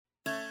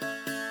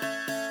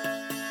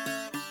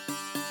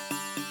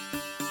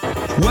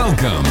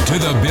Welcome to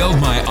the Build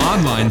My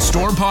Online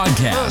Store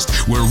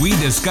podcast, where we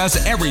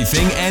discuss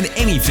everything and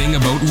anything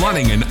about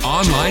running an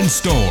online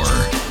store.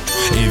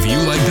 If you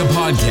like the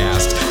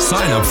podcast,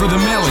 sign up for the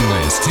mailing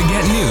list to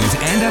get news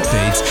and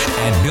updates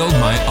at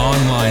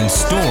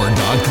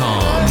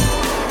buildmyonlinestore.com.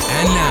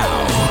 And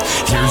now,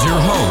 here's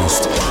your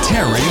host,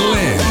 Terry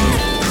Lynn.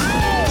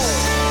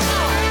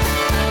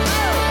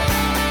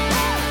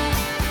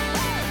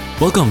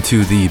 Welcome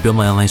to the Build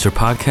My Online Store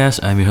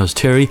podcast. I'm your host,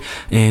 Terry,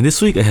 and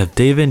this week I have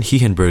David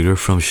Hehenberger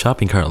from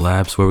Shopping Cart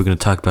Labs, where we're going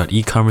to talk about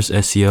e-commerce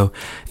SEO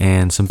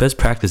and some best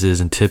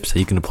practices and tips that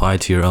you can apply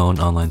to your own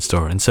online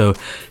store. And so,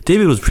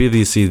 David was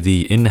previously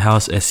the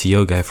in-house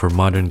SEO guy for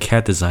Modern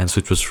Cat Designs,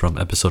 which was from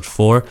episode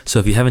 4. So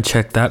if you haven't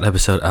checked that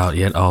episode out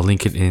yet, I'll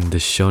link it in the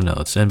show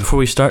notes. And before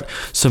we start,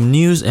 some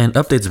news and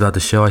updates about the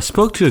show. I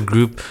spoke to a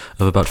group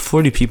of about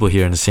 40 people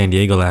here in San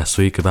Diego last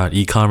week about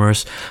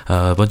e-commerce,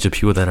 a bunch of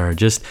people that are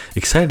just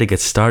excited to get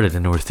started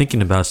and were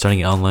thinking about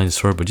starting an online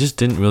store but just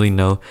didn't really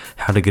know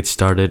how to get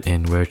started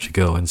and where to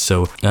go. And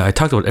so I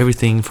talked about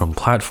everything from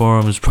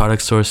platforms,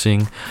 product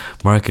sourcing,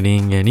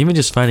 marketing, and even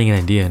just finding an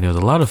idea, and it was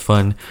a lot of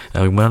fun.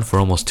 We went on for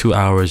almost 2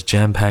 hours,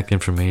 jam-packed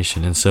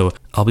information. And so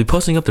I'll be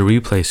posting up the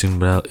replay soon,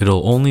 but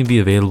it'll only be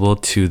available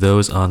to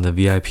those on the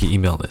VIP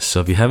email list. So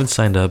if you haven't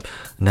signed up,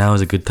 now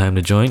is a good time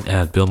to join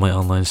at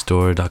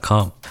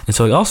buildmyonlinestore.com. And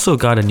so I also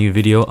got a new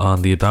video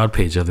on the About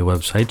page of the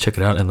website. Check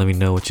it out and let me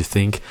know what you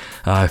think.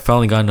 I've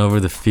finally gotten over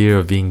the fear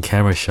of being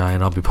camera shy,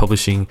 and I'll be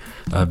publishing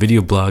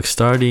video blogs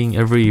starting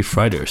every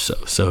Friday or so.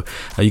 So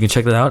you can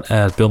check that out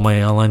at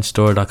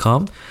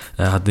buildmyonlinestore.com,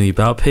 the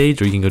About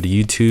page, or you can go to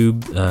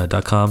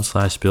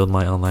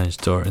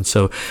youtube.com/buildmyonlinestore. And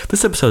so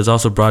this episode is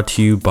also brought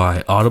to you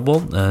by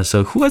Audible.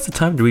 So who has the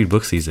time to read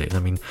books these days? I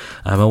mean,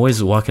 I'm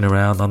always walking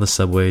around on the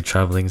subway,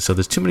 traveling, so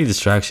there's too many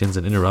distractions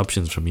and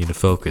interruptions for me to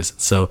focus.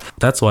 So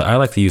that's why I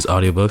like to use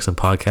audiobooks and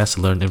podcasts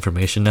to learn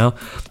information now.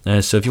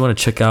 So if you want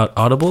to check out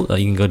Audible,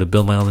 you can go to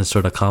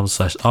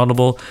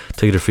buildmyonlinestore.com/audible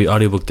to get a free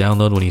audiobook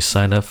download when you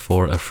sign up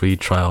for a free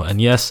trial. And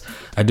yes,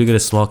 I do get a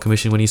small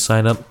commission when you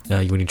sign up,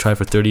 when you try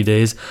for 30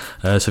 days.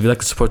 So if you'd like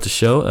to support the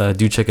show,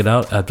 do check it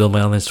out at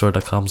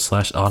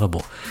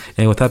buildmyonlinestore.com/audible.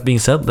 And with that being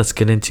said, let's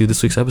get into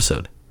this week's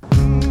episode.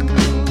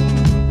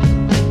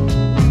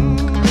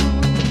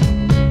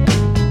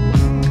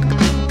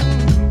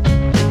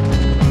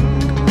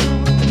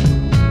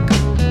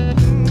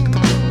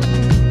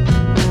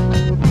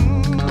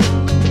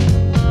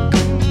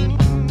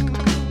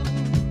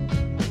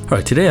 All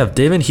right, today I have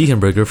David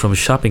Hehenberger from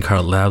Shopping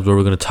Cart Labs, where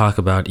we're going to talk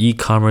about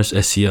e-commerce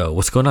SEO.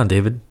 What's going on,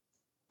 David?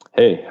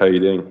 Hey, how are you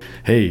doing?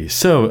 Hey,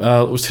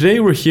 so today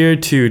we're here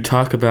to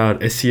talk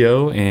about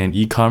SEO and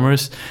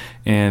e-commerce.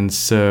 And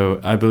so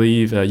I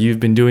believe you've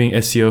been doing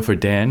SEO for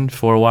Dan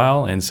for a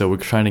while, and so we're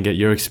trying to get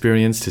your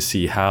experience to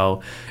see how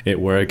it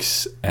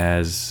works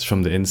as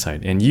from the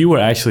inside. And you were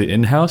actually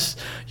in-house.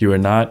 You were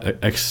not an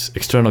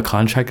external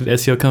contracted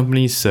SEO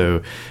company,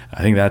 so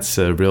I think that's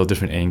a real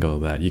different angle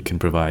that you can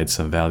provide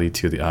some value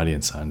to the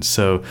audience on.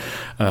 So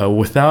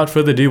without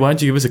further ado, why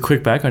don't you give us a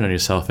quick background on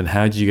yourself and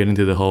how did you get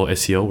into the whole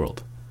SEO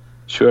world?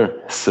 Sure.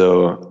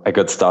 So I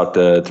got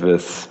started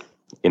with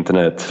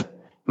internet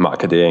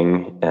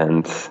marketing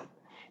and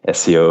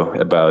SEO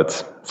about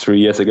 3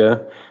 years ago.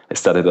 I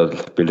started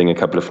out building a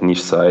couple of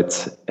niche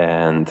sites,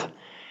 and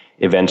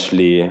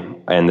eventually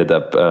I ended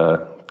up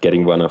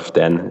getting one of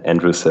Dan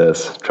Andrews'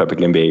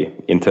 Tropical MBA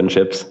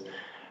internships.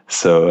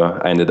 So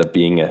I ended up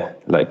being at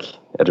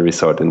a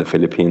resort in the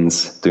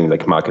Philippines, doing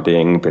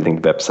marketing, building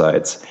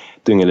websites,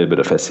 doing a little bit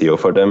of SEO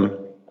for them.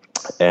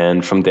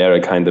 And from there I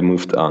kind of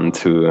moved on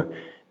to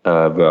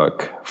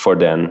work for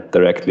Dan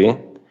directly,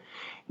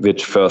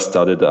 which first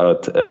started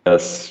out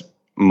as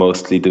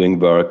mostly doing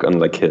work on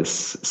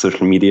his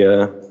social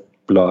media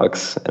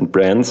blogs and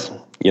brands,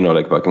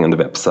 working on the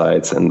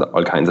websites and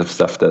all kinds of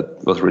stuff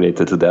that was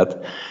related to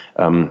that.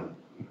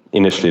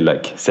 Initially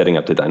setting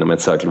up the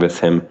Dynamite Circle with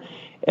him,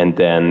 and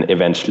then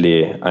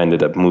eventually I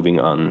ended up moving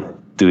on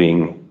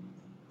doing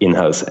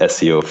in-house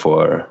SEO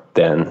for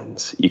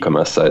Dan's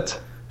e-commerce site.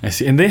 I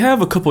see. And they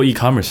have a couple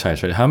e-commerce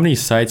sites, right? How many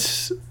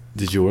sites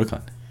did you work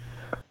on?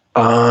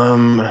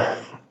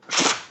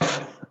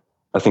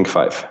 I think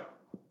 5.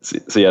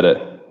 So yeah,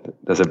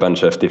 there's a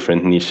bunch of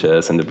different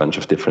niches and a bunch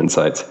of different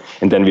sites.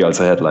 And then we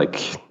also had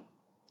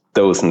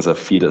dozens of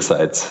feeder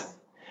sites.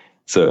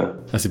 So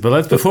I see.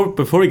 But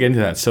before we get into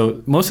that,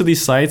 so most of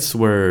these sites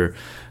were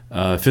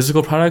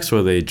physical products, or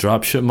were they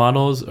drop ship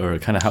models, or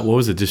kind of what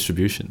was the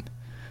distribution?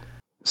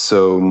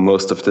 So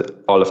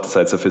all of the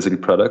sites are physical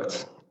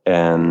products,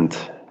 and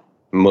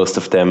most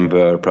of them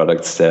were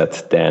products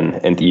that Dan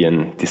and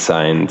Ian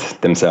designed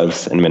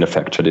themselves and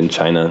manufactured in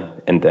China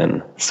and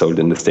then sold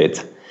in the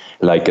States.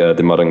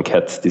 The Modern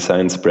Cat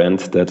Designs brand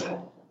that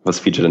was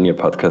featured on your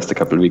podcast a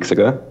couple of weeks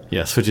ago.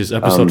 Yes, which is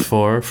episode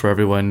 4. For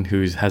everyone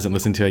who hasn't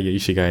listened to it yet, you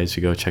should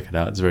go check it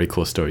out. It's a very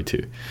cool story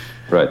too.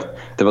 Right.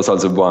 There was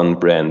also one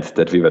brand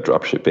that we were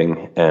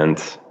dropshipping, and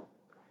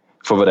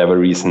for whatever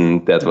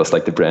reason, that was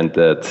the brand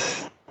that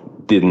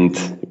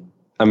didn't.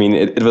 I mean,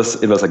 it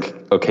was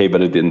okay,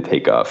 but it didn't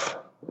take off.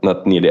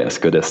 Not nearly as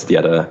good as the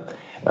other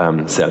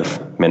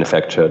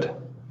self-manufactured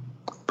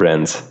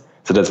brands.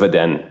 So that's why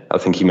Dan, I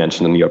think he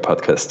mentioned on your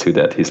podcast too,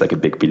 that he's like a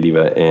big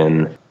believer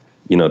in,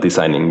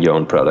 designing your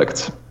own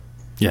products.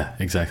 Yeah,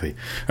 exactly.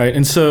 All right.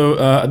 And so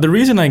the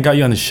reason I got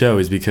you on the show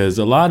is because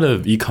a lot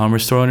of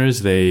e-commerce store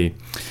owners, they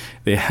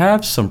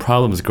have some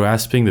problems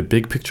grasping the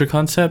big picture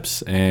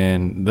concepts.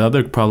 And the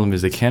other problem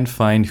is they can't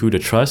find who to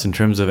trust in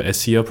terms of an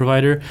SEO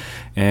provider.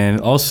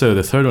 And also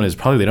the third one is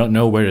probably they don't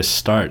know where to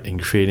start in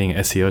creating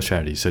SEO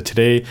strategies. So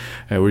today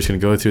we're just going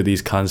to go through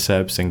these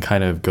concepts and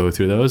kind of go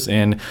through those.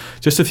 And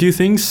just a few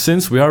things,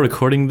 since we are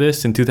recording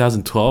this in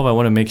 2012, I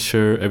want to make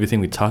sure everything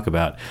we talk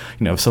about,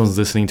 if someone's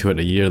listening to it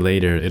a year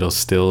later, it'll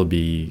still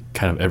be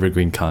kind of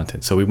evergreen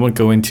content. So we won't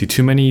go into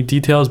too many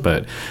details,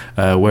 but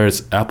where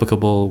it's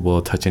applicable,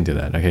 we'll touch into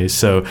that. Okay.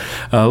 So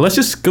let's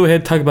just go ahead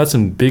and talk about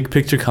some big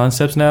picture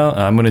concepts now.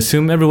 I'm going to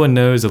assume everyone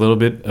knows a little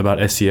bit about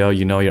SEO.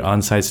 You know your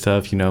on-site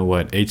stuff. You know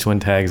what H1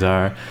 tags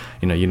are.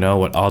 You know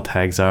what alt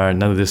tags are.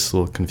 None of this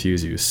will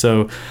confuse you.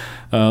 So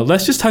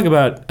let's just talk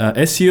about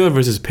SEO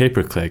versus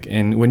pay-per-click.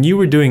 And when you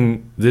were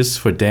doing this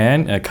for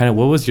Dan, kind of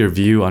what was your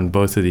view on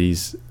both of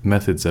these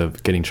methods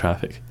of getting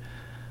traffic?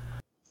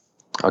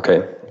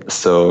 Okay,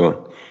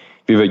 so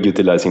we were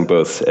utilizing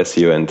both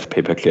SEO and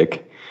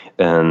pay-per-click,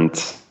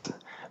 and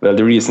well,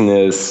 the reason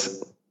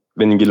is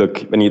when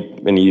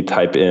you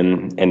type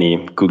in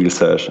any Google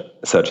search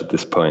at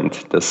this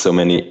point, there's so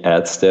many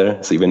ads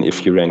there. So even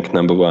if you rank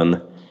number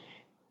one,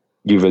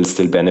 you will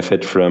still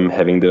benefit from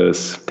having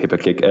those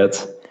pay-per-click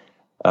ads.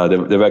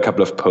 There were a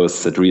couple of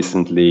posts that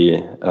recently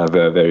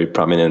were very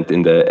prominent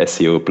in the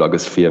SEO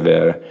blogosphere,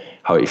 where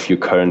how if you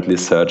currently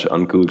search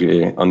on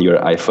Google on your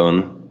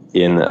iPhone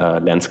in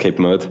landscape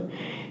mode,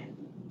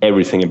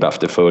 everything above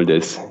the fold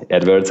is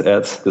AdWords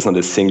ads. There's not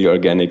a single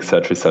organic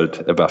search result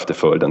above the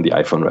fold on the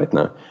iPhone right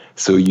now.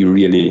 So you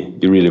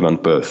really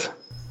want both.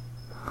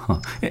 Huh.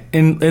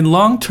 In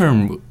long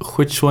term,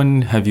 which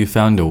one have you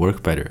found to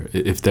work better,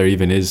 if there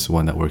even is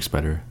one that works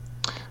better?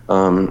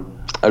 I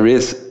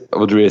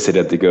would really say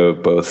that they go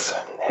both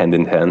hand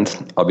in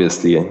hand.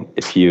 Obviously,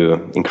 if you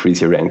increase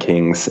your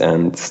rankings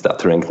and start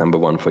to rank number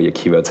one for your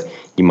keywords,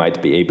 you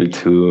might be able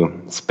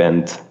to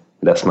spend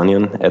less money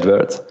on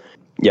AdWords.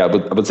 Yeah,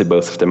 I would say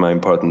both of them are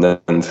important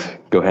and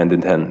go hand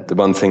in hand. The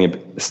one thing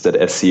is that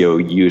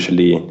SEO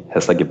usually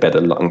has like a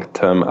better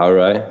long-term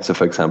ROI. So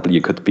for example,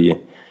 you could be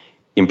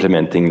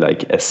implementing like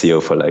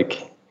SEO for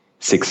like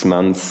 6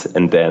 months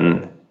and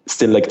then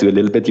still like do a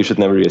little bit. You should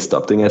never really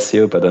stop doing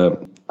SEO,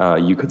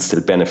 but you could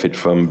still benefit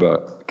from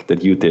work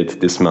that you did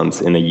this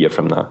month in a year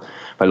from now.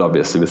 Well,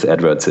 obviously with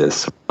AdWords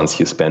is once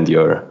you spend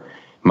your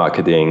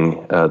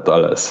marketing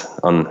dollars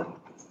on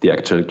the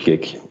actual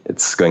click,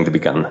 it's going to be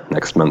gone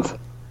next month.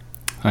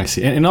 I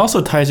see. And it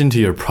also ties into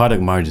your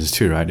product margins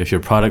too, right? If your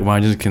product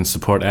margins can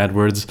support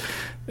AdWords,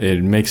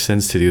 it makes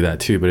sense to do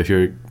that too. But if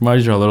your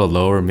margins are a little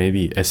lower,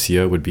 maybe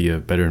SEO would be a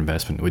better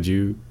investment. Would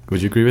you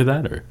agree with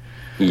that? Or?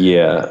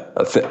 Yeah,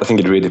 I think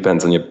it really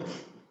depends on your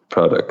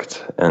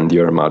product and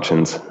your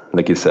margins.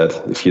 Like you said,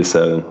 if you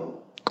sell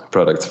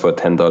products for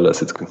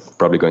 $10, it's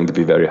probably going to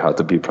be very hard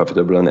to be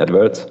profitable on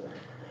AdWords.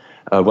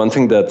 One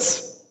thing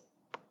that's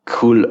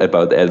cool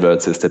about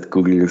AdWords is that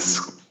Google is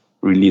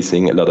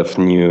releasing a lot of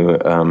new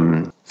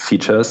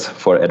features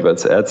for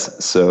AdWords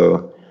ads.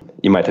 So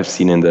you might have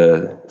seen in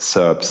the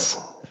SERPs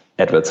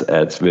AdWords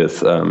ads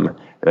with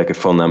like a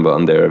phone number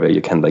on there where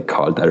you can like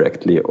call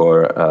directly,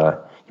 or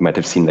you might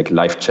have seen like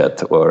live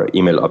chat or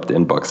email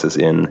opt-in boxes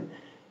in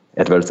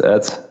AdWords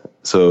ads.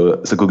 So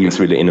Google is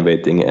really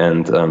innovating,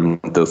 and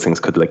those things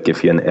could like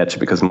give you an edge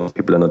because most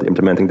people are not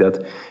implementing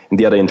that. And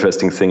the other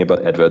interesting thing about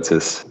AdWords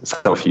is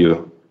some of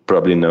you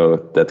probably know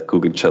that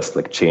Google just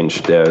like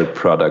changed their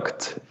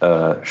product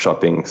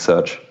shopping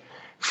search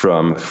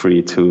from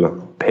free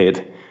to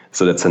paid.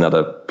 So that's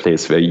another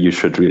place where you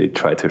should really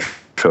try to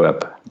show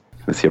up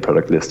with your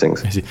product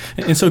listings. I see.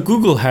 And so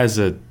Google has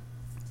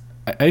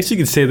I guess you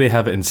could say they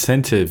have an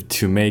incentive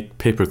to make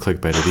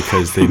pay-per-click better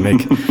because they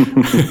make,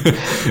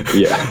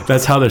 yeah,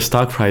 that's how their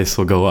stock price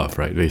will go up,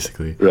 right?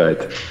 Basically. Right.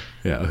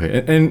 Yeah.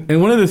 Okay.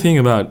 And one other thing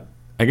about,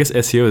 I guess,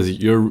 SEO is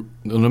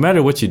no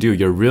matter what you do,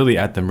 you're really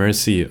at the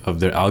mercy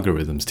of their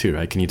algorithms too,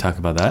 right? Can you talk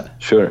about that?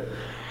 Sure.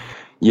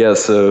 Yeah,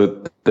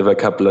 so there were a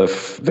couple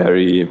of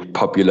very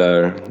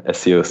popular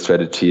SEO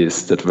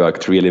strategies that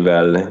worked really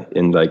well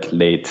in like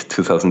late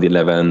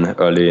 2011,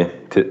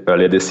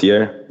 earlier this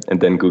year. And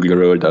then Google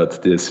rolled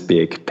out this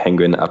big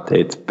Penguin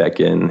update back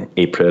in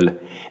April,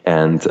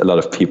 and a lot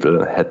of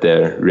people had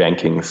their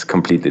rankings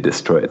completely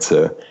destroyed.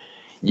 So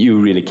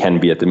you really can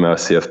be at the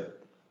mercy of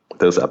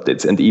those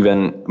updates. And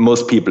even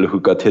most people who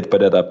got hit by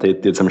that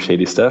update did some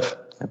shady stuff.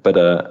 But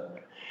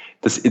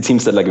it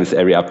seems that like with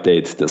every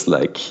update, there's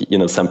like,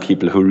 some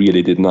people who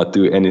really did not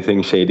do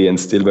anything shady and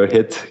still were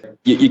hit.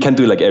 You can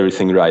do like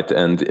everything right.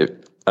 And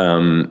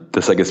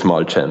there's like a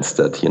small chance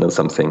that,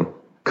 something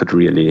could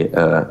really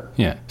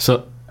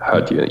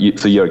hurt you.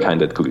 So you're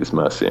kind of at Google's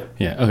mercy.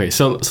 Yeah. Okay.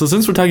 So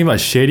since we're talking about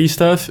shady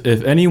stuff,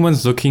 if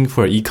anyone's looking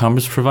for an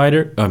e-commerce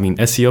provider,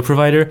 SEO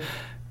provider,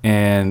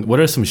 And what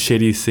are some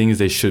shady things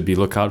they should be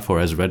look out for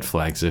as red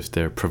flags if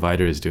their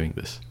provider is doing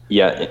this?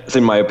 Yeah, so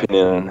in my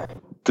opinion,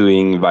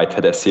 doing white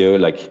hat SEO,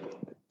 like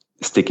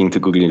sticking to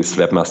Google's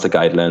Webmaster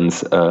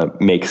Guidelines,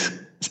 makes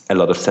a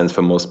lot of sense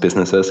for most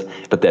businesses.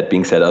 But that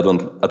being said, I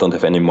don't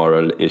have any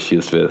moral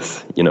issues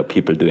with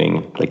people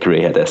doing like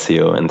grey hat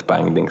SEO and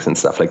buying links and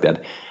stuff like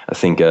that. I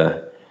think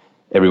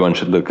everyone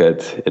should look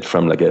at it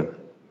from like a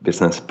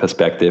business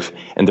perspective.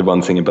 And the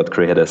one thing about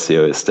grey hat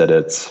SEO is that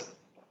it's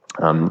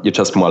you're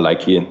just more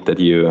likely that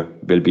you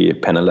will be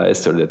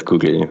penalized or that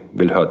Google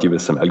will hurt you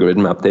with some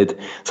algorithm update.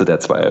 So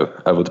that's why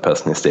I would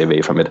personally stay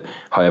away from it.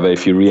 However,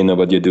 if you really know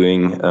what you're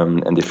doing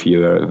and if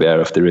you are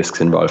aware of the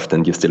risks involved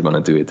and you still want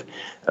to do it,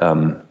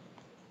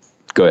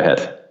 go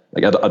ahead.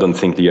 Like I don't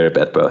think that you're a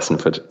bad person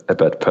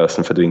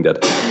for doing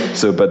that.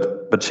 So,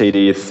 but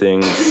shady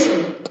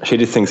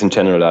things in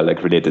general are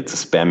like related to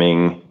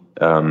spamming.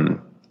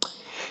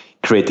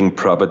 Creating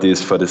properties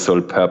for the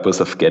sole purpose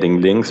of getting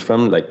links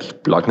from,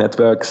 like blog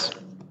networks,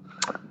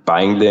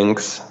 buying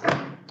links.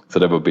 So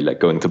that would be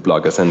like going to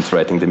bloggers and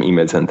writing them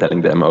emails and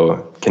telling them, oh,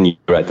 can you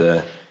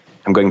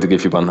I'm going to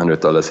give you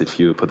 $100 if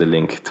you put a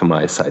link to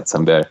my site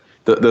somewhere.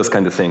 Those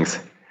kind of things.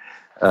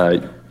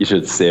 You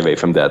should stay away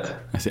from that.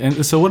 I see.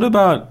 And so what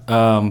about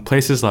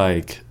places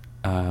like,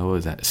 what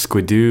was that?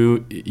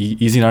 Squidoo,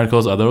 Easy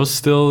Articles, are those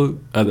still,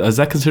 is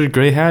that considered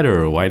gray hat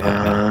or white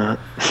hat?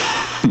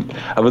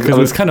 Because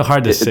it's kind of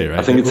hard to say, right?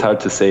 I think it's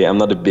hard to say. I'm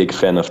not a big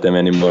fan of them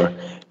anymore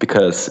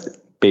because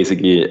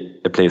basically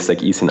a place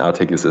like Easy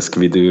Articles or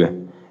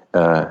Squidoo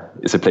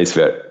is a place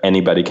where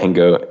anybody can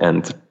go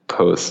and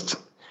post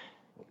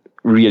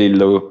really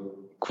low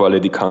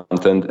quality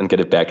content and get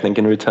a backlink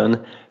in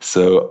return.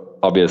 So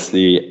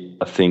obviously,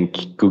 I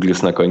think Google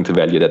is not going to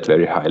value that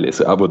very highly.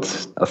 So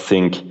I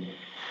think,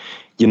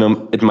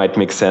 it might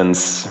make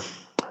sense.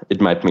 It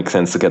might make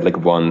sense to get like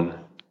one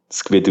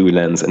Squidoo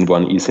lens and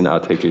one Easy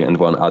article and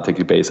one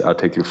article-based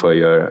article for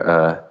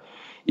your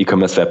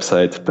e-commerce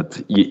website,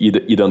 but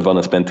you don't want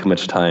to spend too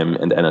much time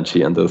and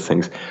energy on those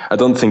things. I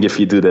don't think if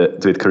you do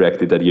it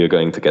correctly that you're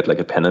going to get like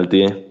a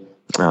penalty.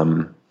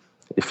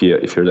 If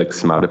you're like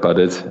smart about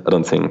it, I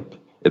don't think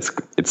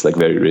it's like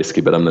very risky,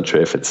 but I'm not sure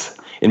if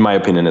in my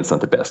opinion, it's not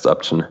the best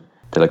option.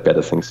 There are like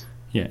better things.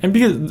 Yeah, and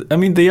because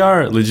they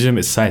are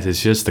legitimate sites.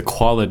 It's just the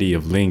quality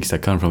of links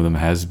that come from them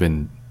has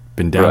been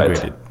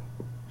downgraded. Right.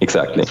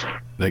 Exactly.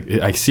 Like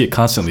I see it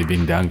constantly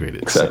being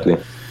downgraded. Exactly.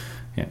 So,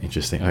 yeah,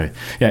 interesting. Okay.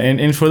 Yeah,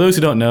 and for those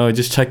who don't know,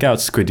 just check out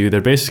Squidoo.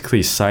 They're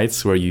basically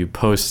sites where you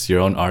post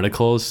your own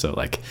articles. So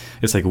like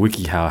it's like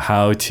WikiHow,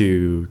 how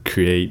to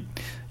create,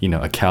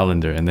 a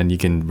calendar, and then you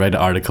can write an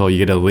article. You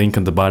get a link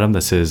on the bottom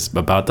that says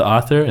about the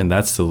author, and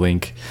that's the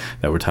link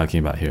that we're talking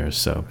about here.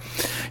 So,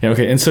 yeah,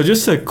 okay. And so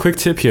just a quick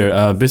tip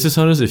here, business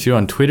owners, if you're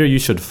on Twitter, you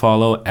should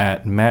follow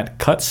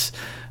 @MattCutts.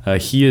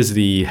 He is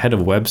the head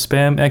of web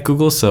spam at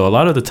Google. So a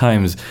lot of the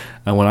times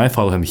when I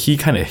follow him, he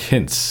kind of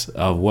hints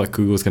of what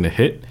Google's going to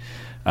hit.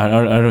 I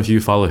don't know if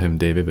you follow him,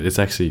 David, but it's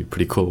actually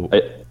pretty cool.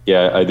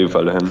 I do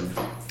follow him.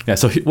 Yeah,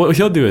 so what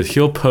he'll do is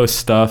he'll post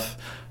stuff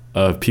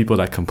of people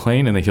that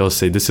complain, and then he'll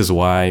say, this is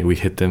why we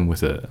hit them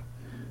with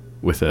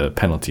a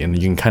penalty. And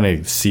you can kind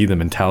of see the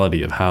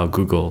mentality of how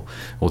Google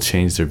will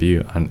change their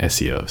view on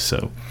SEO.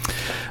 So,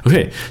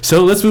 okay,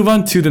 so let's move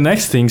on to the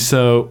next thing.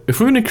 So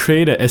if we're going to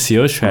create an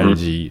SEO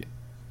strategy,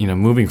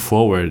 moving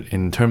forward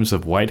in terms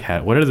of white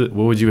hat, what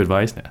would you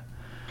advise now?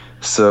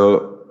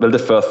 So, the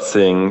first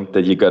thing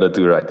that you got to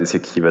do right is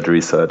your keyword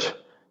research.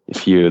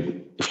 If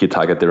you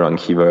target the wrong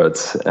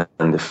keywords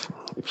and if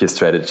your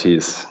strategy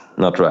is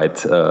not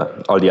right,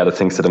 all the other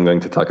things that I'm going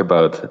to talk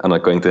about are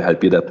not going to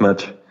help you that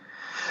much.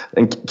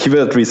 And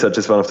keyword research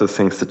is one of those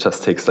things that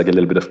just takes like a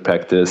little bit of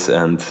practice,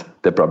 and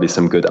there are probably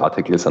some good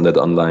articles on that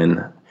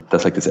online.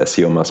 There's like this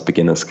SEO Must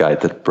Beginner's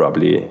Guide that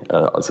probably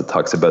also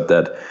talks about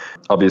that.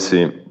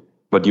 Obviously,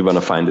 what you want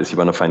to find is you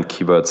want to find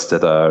keywords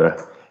that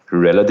are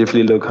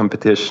relatively low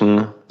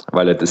competition,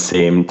 while at the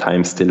same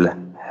time still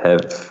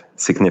have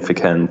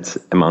significant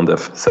amount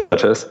of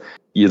searches.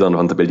 You don't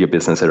want to build your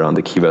business around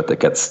a keyword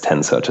that gets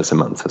 10 searches a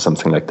month or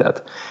something like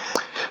that.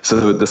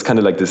 So there's kind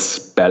of like this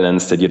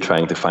balance that you're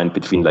trying to find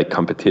between like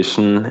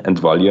competition and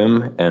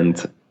volume.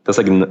 And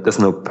there's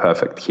no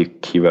perfect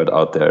keyword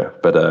out there,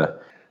 but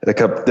there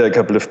are a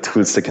couple of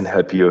tools that can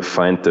help you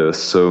find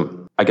those.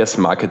 So I guess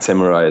Market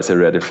Samurai is a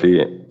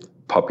relatively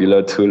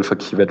popular tool for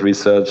keyword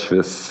research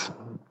with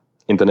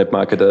internet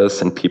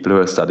marketers and people who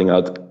are starting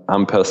out.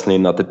 I'm personally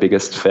not the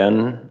biggest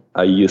fan.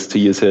 I used to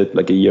use it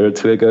like a year or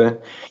two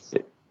ago.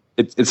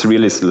 It's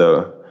really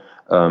slow.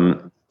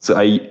 So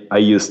I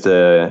use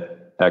the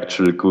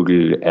actual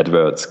Google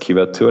AdWords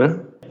keyword tool.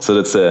 So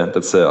that's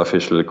the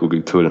official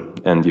Google tool,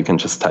 and you can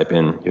just type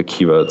in your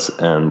keywords.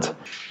 And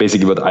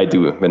basically, what I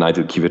do when I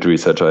do keyword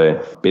research,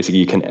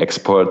 you can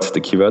export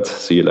the keywords.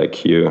 So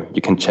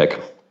you can check.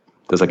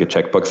 There's like a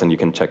checkbox, and you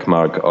can check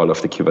mark all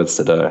of the keywords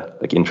that are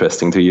like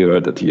interesting to you or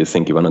that you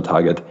think you want to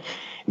target.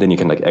 Then you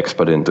can like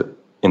export it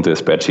into a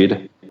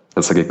spreadsheet.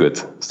 That's like a good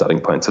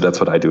starting point. So that's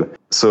what I do.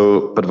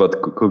 So, but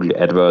what Google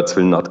AdWords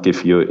will not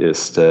give you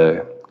is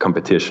the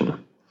competition.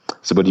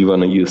 So what you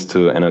want to use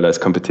to analyze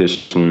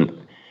competition,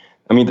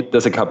 I mean,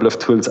 there's a couple of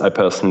tools. I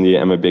personally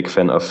am a big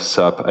fan of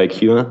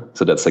SERPIQ.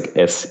 So that's like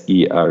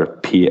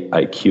SERPIQ.com.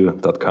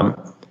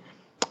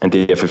 And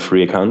they have a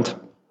free account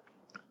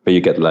where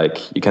you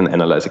can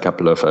analyze a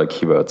couple of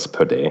keywords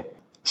per day.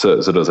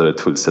 So those are the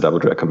tools that I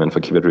would recommend for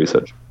keyword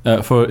research.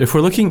 If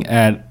we're looking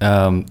at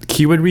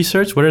keyword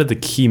research, what are the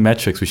key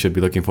metrics we should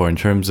be looking for in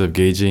terms of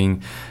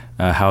gauging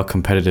how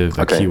competitive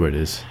a keyword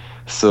is?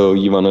 So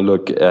you want to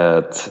look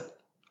at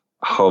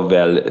how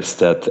well is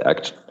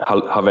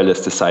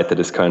the site that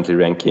is currently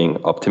ranking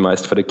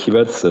optimized for the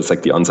keyword. So it's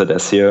like the on-site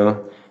SEO.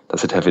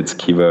 Does it have its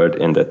keyword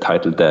in the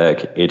title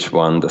tag,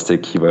 H1? Does the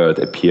keyword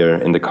appear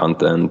in the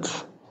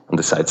content on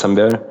the site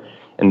somewhere?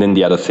 And then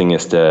the other thing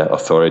is the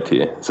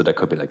authority. So that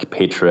could be like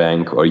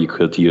PageRank, or you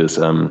could use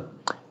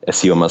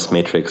SEO mass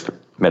metrics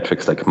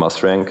like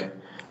MassRank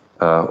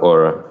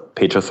or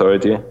page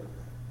authority.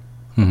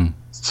 Mm-hmm.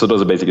 So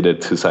those are basically the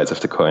two sides of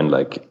the coin,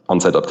 like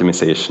on-site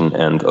optimization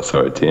and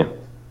authority.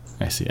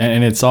 I see.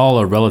 And it's all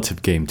a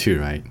relative game too,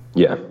 right?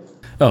 Yeah.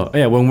 Oh,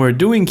 yeah. When we're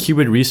doing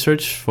keyword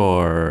research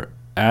for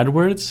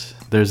AdWords,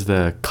 there's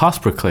the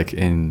cost per click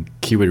in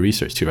keyword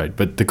research too, right?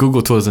 But the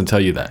Google tool doesn't tell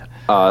you that.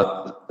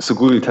 So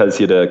Google tells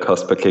you the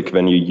cost per click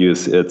when you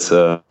use its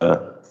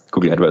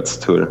Google AdWords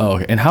tool. Oh,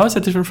 okay. And how is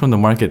that different from the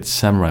Market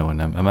Samurai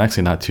one? I'm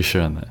actually not too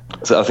sure on that.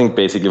 So I think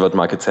basically what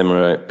Market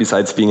Samurai,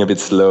 besides being a bit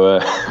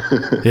slower,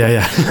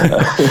 yeah.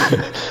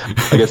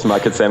 I guess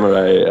Market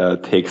Samurai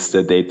takes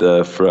the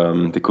data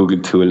from the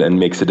Google tool and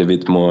makes it a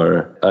bit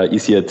more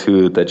easier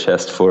to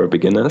digest for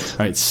beginners.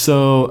 Right.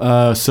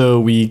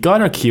 So we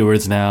got our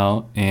keywords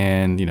now,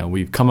 and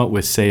we've come up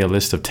with, say, a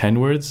list of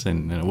 10 words.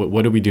 And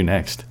what do we do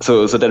next?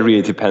 So that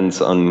really depends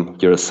on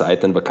your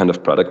site and what kind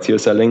of products you're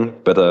selling.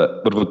 But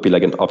what would be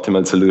like an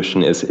optimal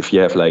solution is if you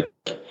have like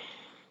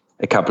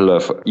a couple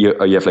of, you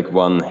have like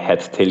one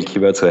head-tail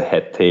keyword. So a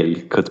head-tail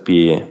could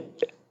be,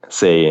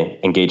 say,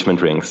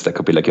 engagement rings. That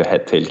could be like your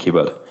head-tail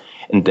keyword.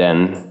 And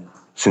then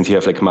since you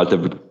have like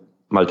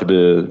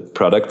multiple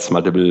products,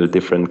 multiple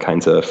different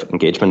kinds of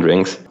engagement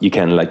rings, you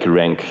can like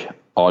rank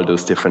all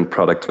those different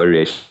product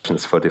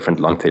variations for different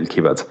long-tail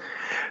keywords.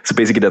 So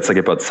basically that's like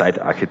about site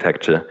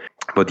architecture.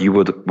 What you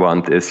would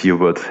want is you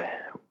would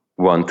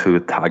want to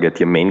target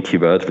your main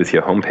keyword with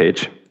your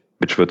homepage,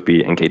 which would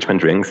be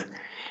engagement rings.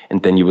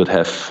 And then you would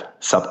have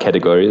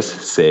subcategories.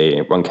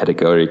 Say one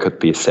category could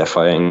be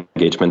sapphire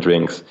engagement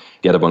rings.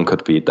 The other one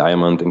could be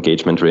diamond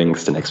engagement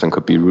rings. The next one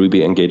could be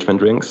ruby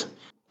engagement rings.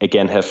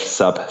 Again, have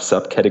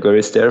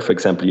subcategories there. For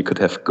example, you could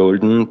have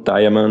golden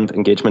diamond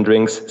engagement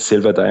rings,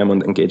 silver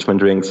diamond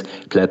engagement rings,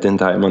 platinum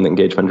diamond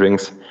engagement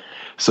rings.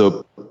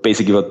 So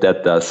basically what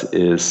that does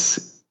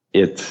is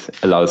it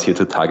allows you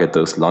to target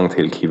those long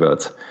tail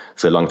keywords.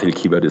 So a long tail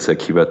keyword is a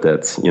keyword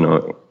that,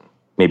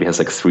 maybe has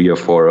like 3 or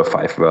 4 or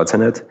 5 words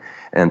in it,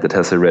 and it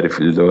has a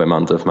relatively low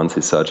amount of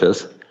monthly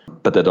searches.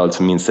 But that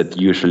also means that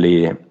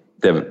usually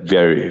there are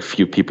very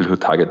few people who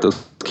target those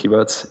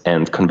keywords,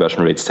 and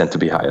conversion rates tend to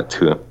be higher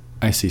too.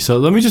 I see. So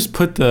let me just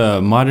put the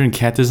Modern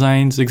Cat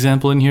Designs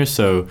example in here.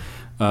 So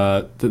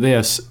they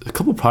have a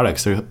couple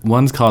products.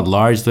 One's called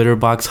Large Litter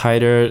Box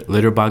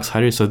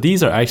Hider. So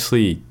these are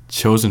actually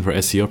chosen for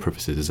SEO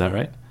purposes. Is that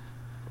right?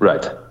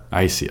 Right.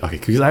 I see. Okay,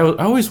 because I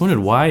always wondered,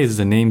 why is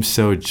the name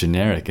so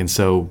generic? And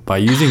so by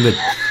using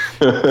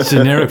the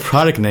generic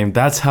product name,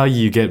 that's how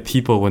you get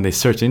people, when they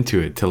search into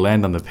it, to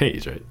land on the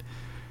page, right?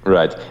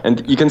 Right.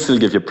 And you can still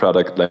give your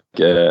product like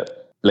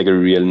a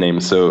real name.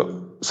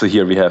 So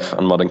here we have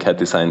on Modern Cat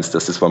Designs,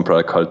 there's this one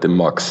product called the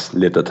Mox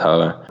Litter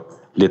Tower.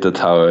 Litter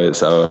Tower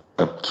is our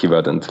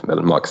keyword, and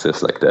Mox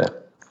is like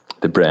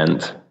the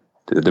brand,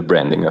 the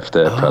branding of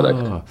the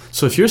product.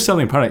 So if you're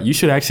selling a product, you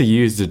should actually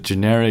use the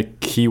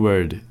generic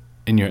keyword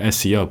in your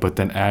SEO, but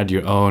then add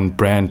your own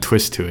brand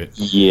twist to it.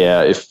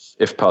 Yeah,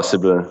 if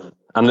possible.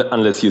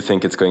 Unless you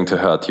think it's going to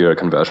hurt your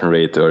conversion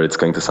rate or it's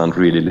going to sound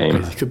really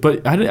lame.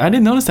 But I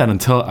didn't notice that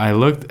until I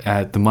looked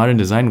at the Modern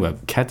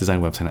Cat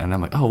Design website, and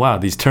I'm like, oh wow,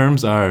 these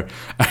terms are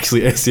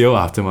actually SEO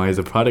optimized,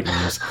 the product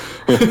names.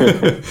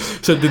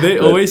 So did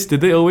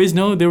they always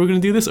know they were going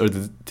to do this, or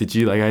did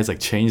you guys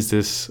change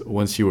this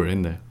once you were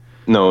in there?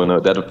 No,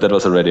 that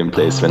was already in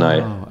place when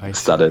I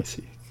started.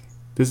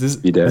 This is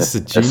a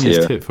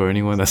genius tip for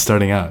anyone that's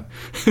starting out.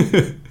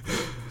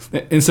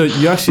 And so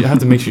you actually have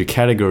to make sure your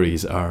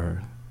categories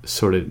are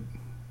sorted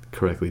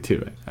correctly too,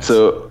 right?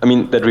 So,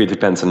 that really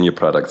depends on your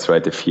products,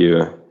 right? If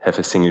you have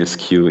a single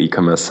SKU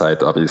e-commerce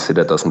site, obviously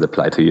that doesn't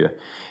apply to you.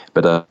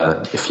 But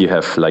if you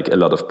have a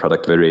lot of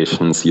product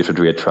variations, you should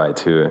really try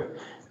to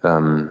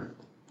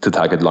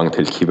target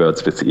long-tail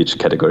keywords with each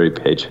category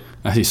page.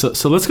 I see.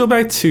 So let's go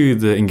back to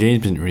the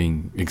engagement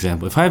ring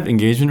example. If I have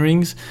engagement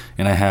rings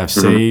and I have,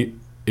 say,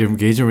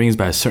 engagement rings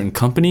by a certain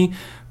company,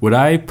 would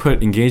I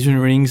put engagement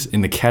rings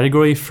in the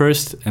category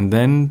first and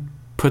then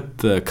put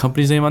the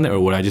company's name on it, or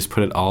would I just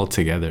put it all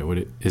together?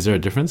 Is there a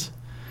difference?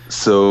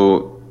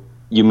 So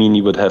you mean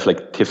you would have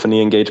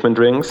Tiffany engagement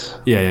rings?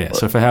 Yeah.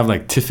 So if I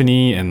have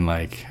Tiffany and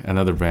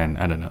another brand,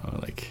 I don't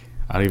know,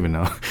 I don't even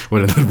know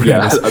what another brand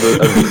Yeah, is. I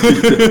don't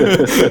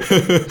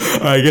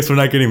I guess we're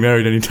not getting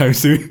married anytime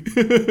soon.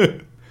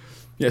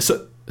 Yeah.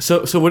 So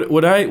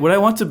would I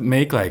want to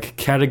make like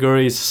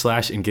categories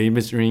 /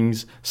 engagement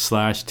rings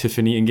 /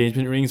 Tiffany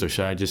engagement rings, or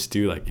should I just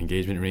do like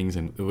engagement rings?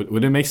 And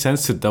would it make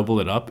sense to double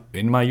it up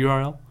in my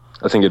URL?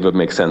 I think it would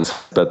make sense,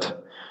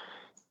 but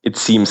it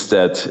seems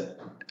that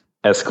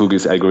as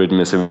Google's algorithm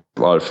is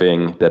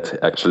evolving,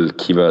 that actual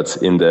keywords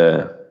in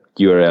the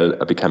URL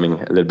are becoming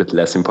a little bit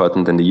less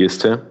important than they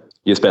used to.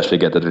 You especially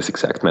get that with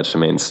exact match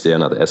domains. They are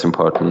not as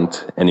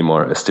important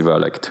anymore as they were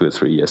like 2 or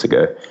 3 years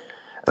ago.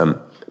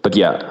 But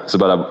yeah, so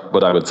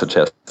what I would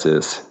suggest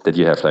is that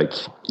you have like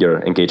your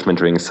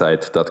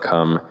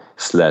engagementringsite.com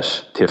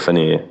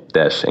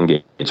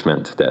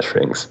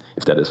 /Tiffany-engagement-rings,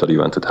 if that is what you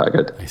want to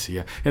target. I see,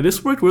 yeah. Yeah,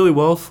 this worked really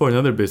well for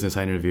another business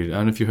I interviewed. I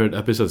don't know if you heard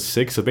episode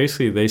 6. So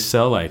basically they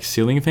sell like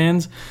ceiling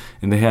fans,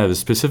 and they have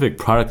specific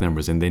product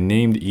numbers, and they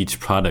named each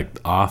product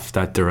off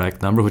that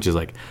direct number, which is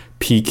like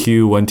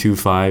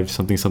PQ125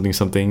 something something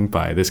something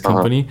by this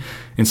company.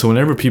 And so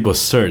whenever people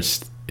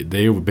searched,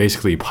 they would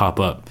basically pop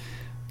up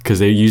because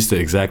they use the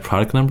exact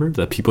product number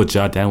that people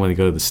jot down when they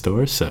go to the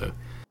store. So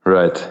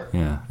Right.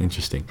 yeah,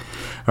 interesting.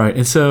 All right,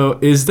 and so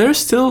is there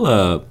still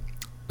a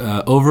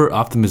over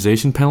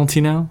optimization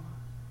penalty now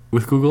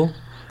with Google?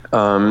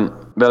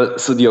 Well,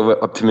 so the over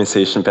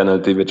optimization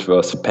penalty, which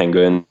was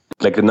Penguin,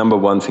 like the number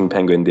one thing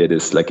Penguin did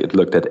is like it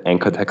looked at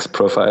anchor text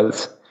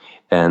profiles,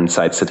 and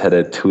sites that had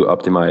a too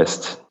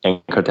optimized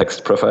anchor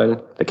text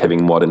profile, like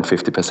having more than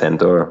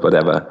 50% or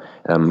whatever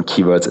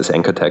keywords as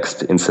anchor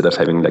text instead of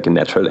having like a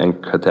natural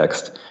anchor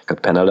text,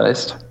 got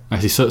penalized. I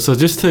see. So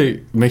just to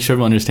make sure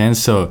everyone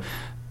understands, so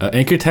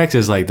anchor text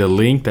is like the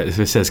link that if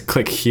it says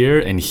click here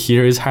and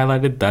here is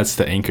highlighted, that's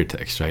the anchor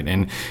text, right?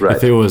 And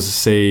if it was,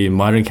 say,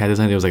 modern cat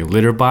design, it was like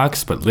litter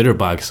box, but litter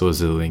box was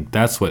the link.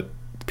 That's what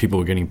people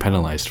were getting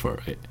penalized for,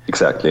 right?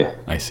 Exactly.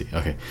 I see.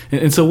 Okay.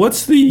 And so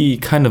what's the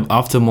kind of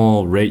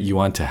optimal rate you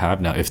want to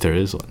have now, if there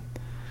is one?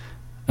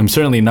 I'm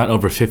certainly not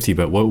over 50,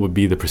 but what would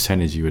be the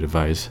percentage you would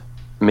advise?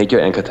 Make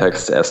your anchor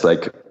text as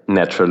like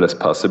natural as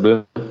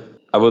possible.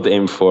 I would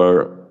aim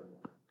for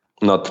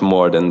not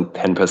more than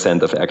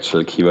 10% of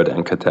actual keyword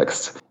anchor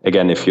text.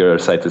 Again, if your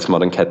site is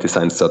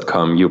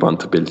moderncatdesigns.com, you want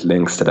to build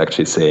links that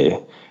actually say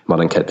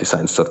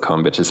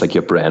moderncatdesigns.com, which is like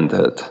your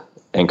branded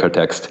anchor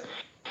text,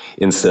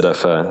 instead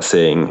of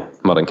saying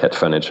modern cat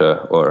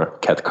furniture or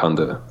cat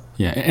condo.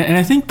 Yeah, and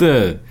I think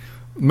the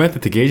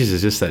method to gauge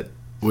is just that,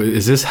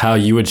 is this how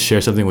you would share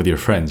something with your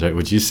friends, right?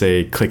 Would you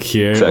say click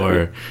here,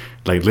 or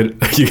like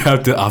you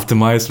have to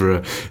optimize for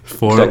a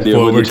forward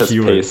just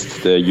keyword?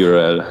 Paste the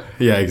URL.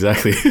 Yeah,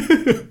 exactly.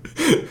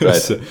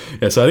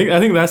 Right. So I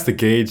think that's the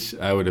gauge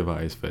I would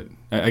advise, but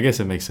I guess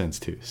it makes sense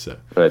too. So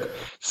right.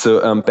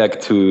 So back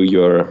to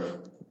your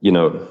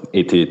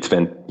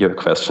 80-20, your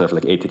question of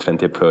like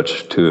 80-20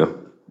 approach to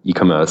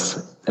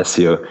e-commerce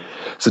SEO.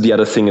 So the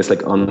other thing is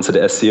like on-site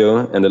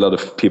SEO, and a lot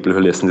of people who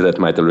listen to that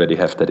might already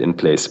have that in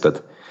place,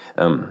 but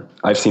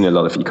I've seen a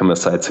lot of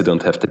e-commerce sites who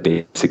don't have the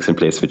basics in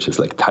place, which is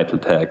like title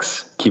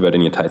tags, keyword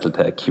in your title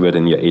tag, keyword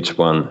in your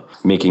H1,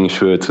 making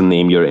sure to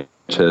name your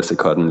images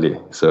accordingly.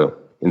 So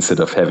instead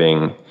of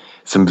having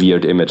some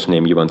weird image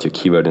name, you want your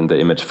keyword in the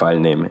image file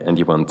name, and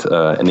you want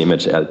an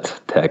image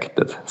alt tag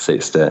that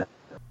says there.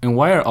 And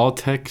why are alt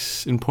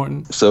tags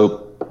important?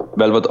 So,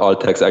 well, what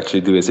alt tags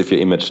actually do is if your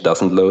image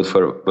doesn't load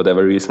for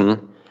whatever reason,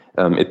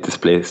 it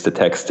displays the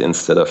text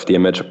instead of the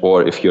image,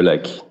 or if you're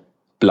like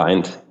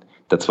blind,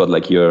 that's what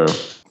like your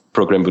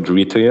program would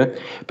read to you.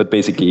 But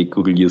basically,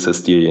 Google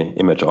uses the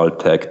image alt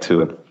tag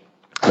to,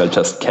 well,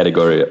 just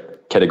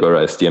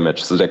categorize the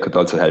image. So that could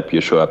also help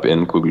you show up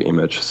in Google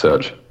image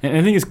search. And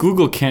the thing is,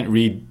 Google can't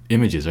read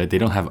images, right? They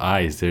don't have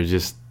eyes. They're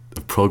just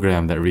a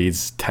program that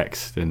reads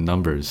text and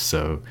numbers.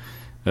 So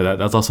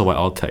that's also why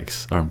alt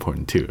tags are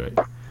important too, right?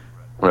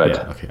 Right.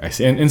 Yeah, okay, I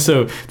see. And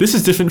so this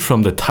is different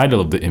from the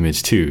title of the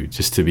image too,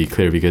 just to be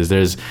clear,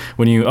 because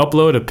when you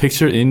upload a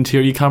picture into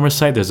your e-commerce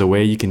site, there's a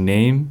way you can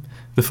name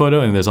the photo,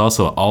 and there's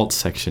also an alt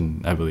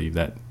section, I believe,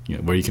 that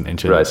where you can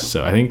enter this.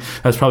 So I think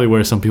that's probably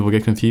where some people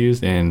get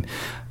confused. And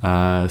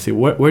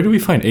where do we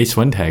find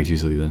H1 tags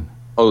usually then?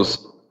 Oh,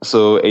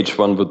 so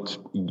H1 would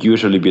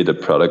usually be the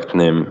product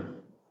name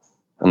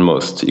on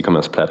most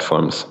e-commerce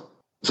platforms.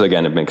 So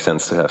again, it makes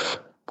sense to have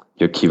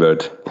your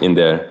keyword in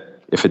there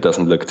if it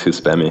doesn't look too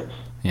spammy.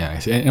 Yeah, I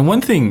see. And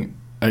one thing,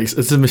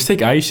 it's a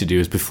mistake I used to do,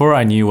 is before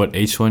I knew what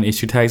H1,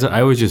 H2 tags are,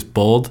 I would just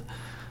bold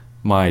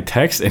my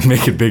text and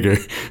make it bigger.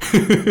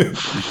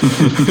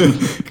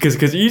 Because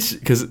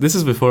this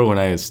is before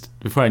I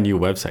knew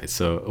websites.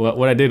 So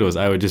what I did was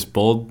I would just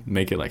bold,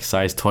 make it like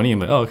size 20. I'm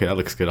like, oh, okay, that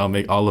looks good. I'll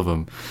make all of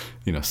them,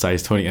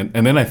 size 20.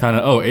 And then I found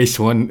out,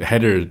 H1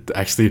 header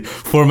actually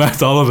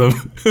formats all of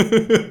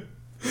them.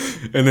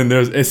 And then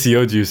there's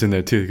SEO juice in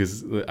there too,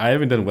 because I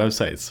haven't done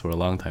websites for a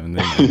long time, and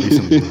then I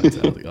recently I was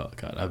like, oh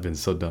god, I've been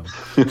so dumb.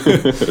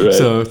 Right.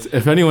 So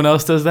if anyone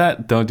else does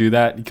that, don't do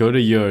that. Go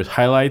to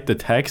highlight the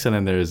text, and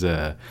then there's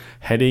a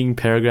heading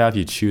paragraph.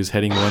 You choose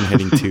heading 1,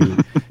 heading 2,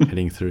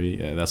 heading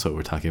 3. That's what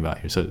we're talking about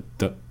here. So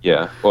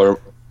yeah,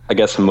 or I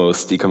guess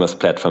most e-commerce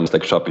platforms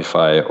like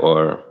Shopify,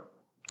 or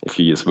if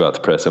you use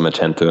WordPress or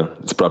Magento,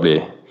 it's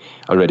probably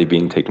already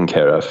being taken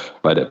care of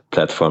by the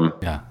platform.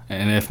 Yeah,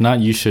 and if not,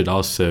 you should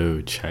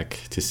also check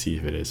to see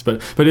if it is.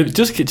 But if,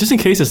 just in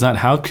case it's not,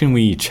 how can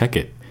we check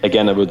it?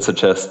 Again, I would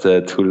suggest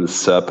the tool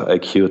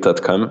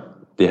serpiq.com.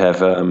 They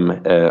have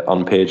an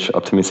on-page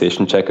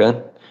optimization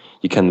checker.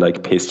 You can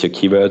like paste your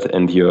keyword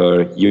and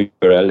your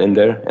URL in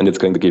there, and it's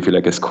going to give you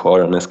like a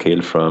score on a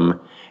scale from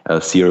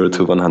 0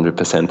 to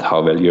 100%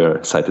 how well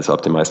your site is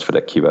optimized for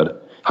that keyword,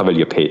 how well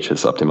your page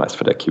is optimized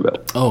for that keyword.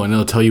 Oh, and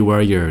it'll tell you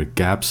where your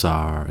gaps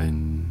are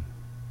and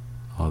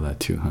all that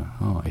too, huh?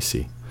 Oh, I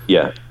see.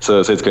 Yeah, so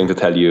it's going to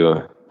tell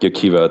you your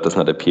keyword does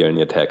not appear in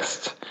your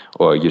text,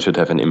 or you should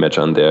have an image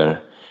on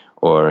there,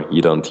 or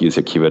you don't use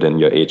your keyword in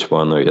your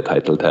H1 or your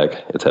title tag,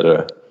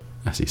 etc.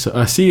 I see. So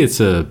I see it's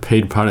a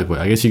paid product, but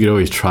I guess you could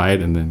always try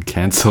it and then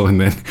cancel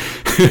and then...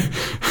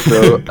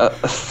 So I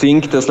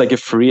think there's like a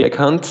free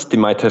account. They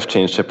might have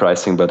changed the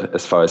pricing, but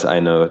as far as I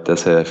know,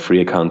 there's a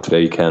free account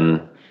where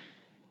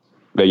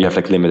you have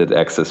like limited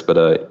access,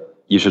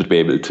 but you should be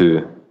able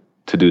to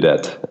do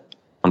that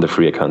on the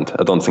free account.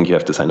 I don't think you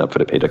have to sign up for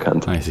the paid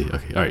account. I see.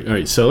 Okay. All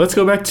right. So let's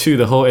go back to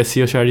the whole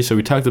SEO strategy. So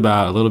we talked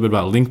about a little bit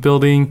about link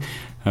building.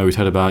 We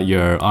talked about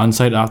your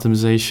on-site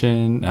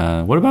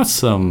optimization. What about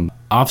some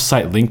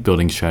off-site link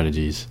building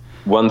strategies?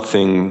 One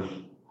thing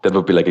that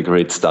would be like a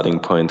great starting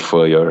point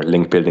for your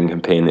link building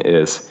campaign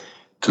is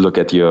to look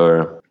at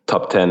your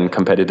top 10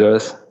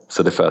 competitors.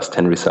 So the first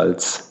 10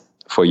 results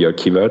for your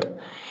keyword,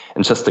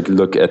 and just like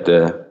look at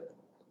the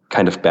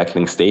kind of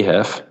backlinks they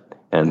have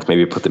and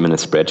maybe put them in a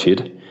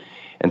spreadsheet,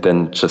 and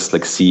then just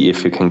like see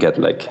if you can get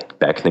like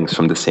backlinks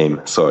from the same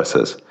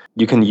sources.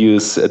 You can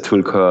use a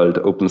tool called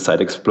Open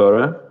Site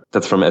Explorer.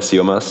 That's from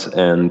SEOmas,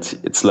 and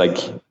it's like,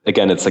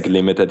 again, it's like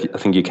limited. I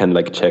think you can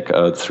like check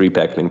out 3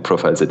 backlink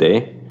profiles a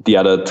day. The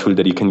other tool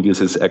that you can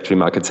use is actually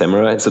Market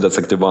Samurai. So that's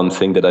like the one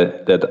thing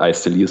that I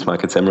still use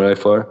Market Samurai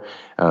for.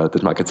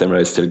 That Market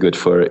Samurai is still good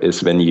for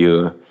is when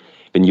you're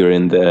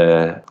in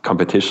the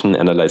competition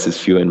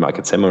analysis view in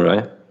Market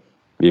Samurai,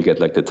 you get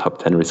like the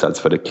top 10 results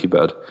for the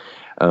keyword.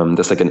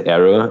 There's like an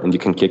arrow and you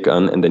can click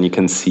on, and then you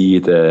can see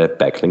the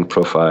backlink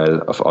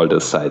profile of all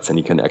those sites, and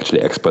you can actually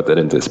export that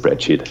into a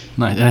spreadsheet.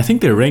 Nice. And I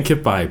think they rank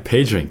it by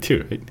page rank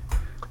too, right?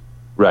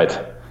 Right.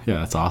 Yeah,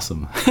 that's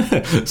awesome.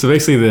 So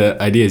basically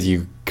the idea is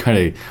you kind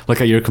of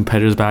look at your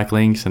competitors'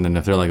 backlinks, and then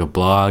if they're like a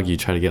blog, you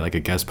try to get like a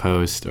guest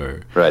post,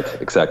 or right,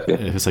 exactly.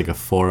 If it's like a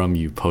forum,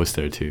 you post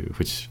there too.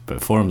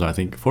 But forum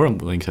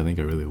links I think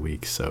are really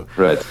weak. So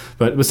right.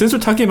 But since we're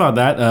talking about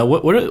that,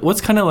 what's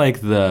kind of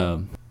like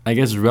the, I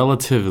guess,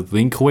 relative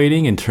link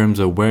weighting in terms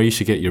of where you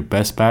should get your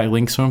best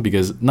backlinks from?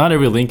 Because not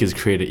every link is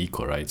created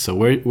equal, right? So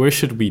where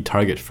should we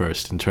target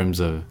first in terms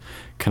of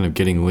kind of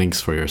getting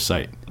links for your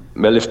site?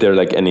 Well, if there are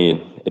like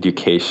any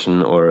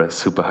education or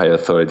super high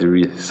authority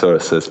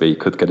resources where you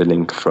could get a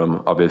link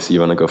from, obviously you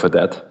want to go for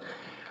that.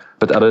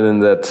 But other than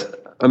that,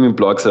 I mean,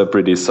 blogs are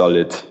pretty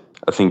solid.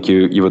 I think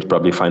you would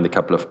probably find a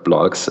couple of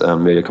blogs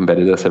where your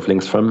competitors have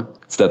links from.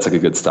 So that's like a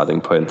good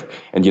starting point.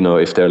 And,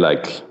 if they're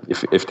like,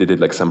 if they did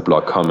like some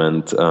blog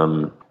comment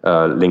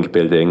link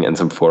building and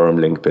some forum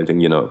link building,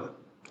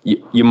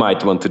 you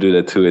might want to do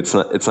that too. It's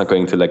not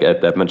going to like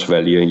add that much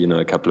value.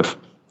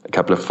 A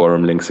couple of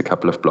forum links, a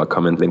couple of blog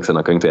comment links are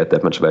not going to add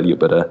that much value,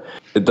 but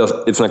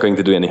it's not going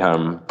to do any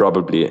harm,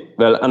 probably.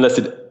 Well, unless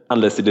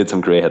it did some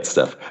gray hat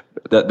stuff.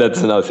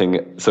 That's another thing.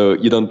 So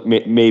you don't,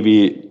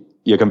 maybe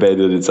your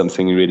competitor did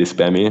something really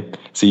spammy,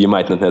 so you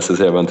might not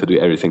necessarily want to do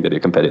everything that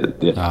your competitor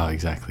did. Oh,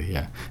 exactly,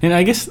 yeah. And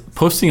I guess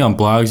posting on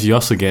blogs, you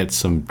also get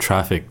some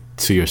traffic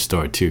to your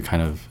store too,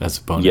 kind of as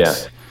a bonus. Yeah.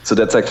 So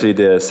that's actually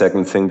the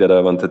second thing that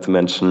I wanted to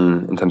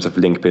mention in terms of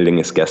link building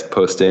is guest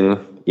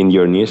posting in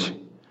your niche.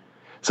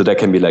 So that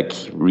can be like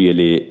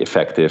really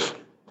effective,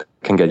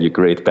 can get you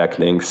great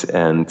backlinks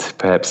and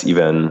perhaps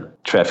even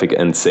traffic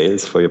and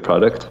sales for your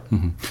product.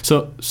 Mm-hmm.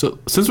 So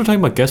since we're talking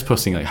about guest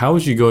posting, like how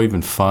would you go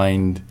even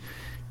find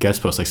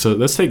guest posts? Like, so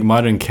let's take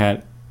Modern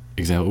Cat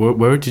example.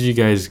 Where did you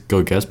guys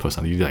go guest post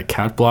on? Did you do like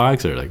cat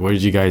blogs, or like where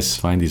did you guys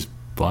find these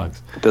blogs?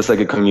 There's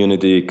like a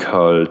community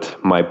called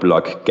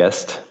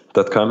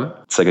myblogguest.com.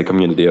 It's like a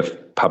community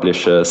of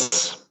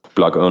publishers,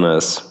 blog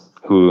owners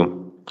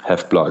who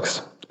have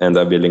blogs and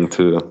are willing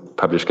to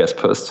publish guest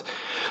posts.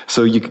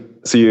 So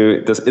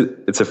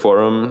it's a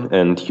forum,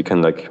 and you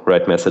can like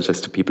write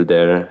messages to people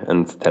there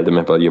and tell them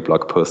about your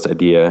blog post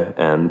idea,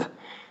 and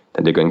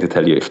then they're going to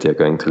tell you if they're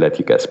going to let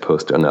you guest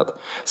post or not.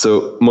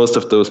 So most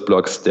of those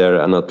blogs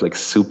there are not like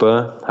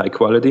super high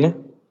quality.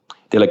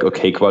 They're like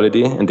okay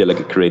quality, and they're like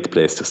a great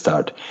place to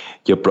start.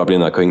 You're probably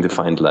not going to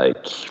find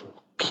like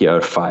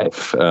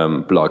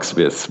PR5 blogs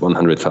with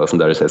 100,000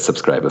 RSS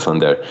subscribers on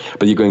there,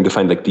 but you're going to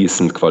find like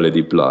decent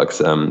quality blogs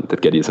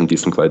that get you some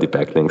decent quality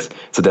backlinks.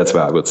 So that's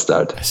where I would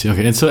start. I see.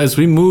 Okay. And so as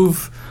we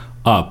move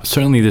up,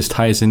 certainly this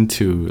ties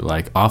into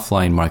like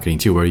offline marketing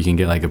too, where you can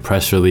get like a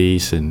press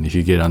release, and if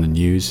you get on the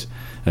news,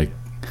 like,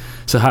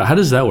 So how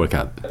does that work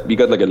out? We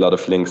got like a lot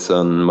of links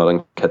on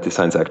Modern Cat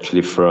Designs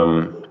actually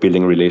from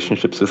building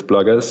relationships with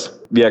bloggers.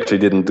 We actually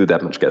didn't do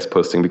that much guest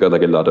posting. We got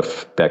like a lot of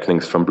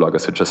backlinks from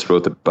bloggers who just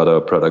wrote about our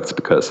products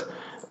because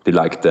they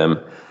liked them.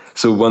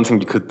 So one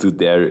thing you could do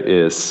there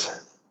is,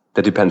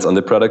 that depends on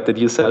the product that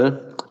you sell,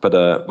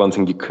 but one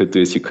thing you could do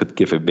is you could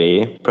give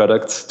away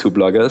products to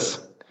bloggers,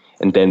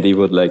 and then they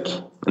would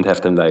and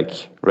have them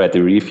write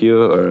a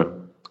review or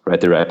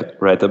write a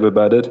write-up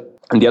about it.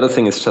 And the other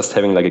thing is just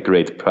having a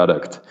great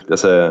product.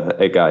 There's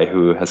a guy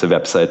who has a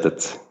website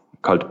that's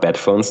called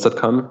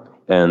bedphones.com,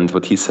 and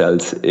what he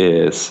sells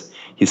is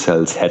he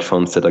sells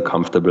headphones that are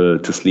comfortable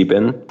to sleep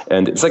in.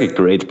 And it's a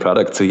great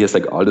product. So he has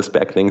all those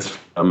backlinks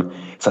from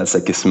sites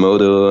like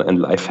Gizmodo and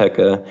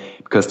Lifehacker,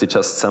 because they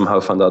just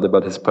somehow found out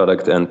about his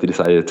product and they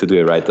decided to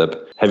do a write-up.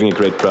 Having a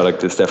great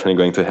product is definitely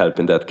going to help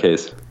in that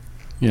case.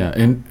 Yeah,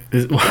 and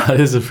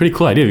it's a pretty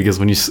cool idea, because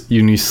when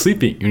you're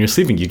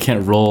sleeping, you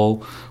can't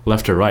roll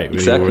left or right.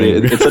 Exactly,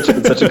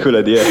 it's such a cool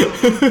idea.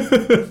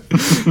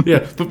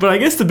 Yeah, but I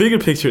guess the bigger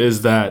picture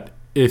is that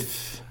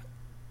if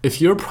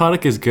your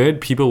product is good,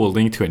 people will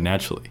link to it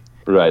naturally.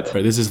 Right.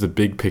 This is the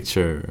big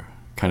picture,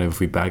 kind of, if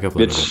we back up a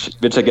little bit.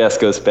 Which I guess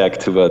goes back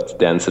to what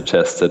Dan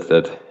suggested,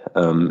 that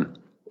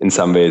in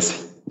some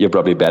ways you're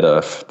probably better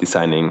off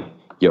designing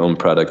your own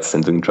products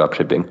than doing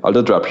dropshipping.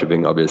 Although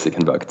dropshipping obviously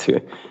can work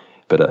too,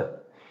 but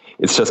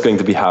it's just going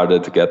to be harder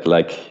to get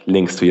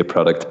links to your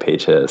product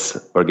pages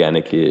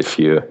organically if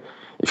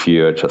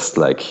you're just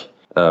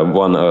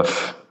one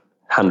of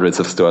hundreds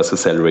of stores who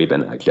sell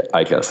Ray-Ban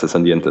eyeglasses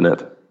on the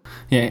internet.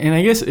 Yeah, and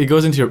I guess it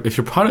goes into if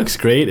your product's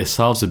great, it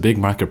solves a big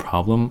market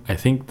problem. I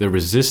think the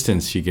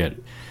resistance you get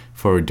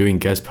for doing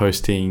guest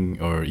posting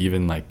or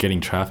even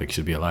getting traffic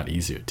should be a lot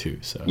easier too.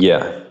 So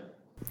yeah,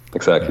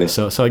 exactly.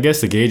 Yeah, so I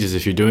guess the gauge is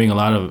if you're doing a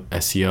lot of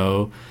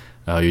SEO,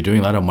 you're doing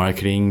a lot of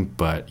marketing,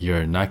 but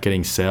you're not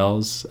getting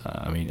sales.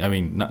 I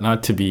mean,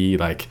 not to be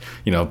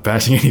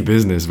bashing any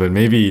business, but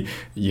maybe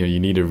you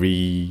need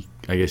to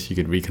I guess you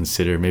could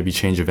reconsider, maybe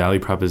change your value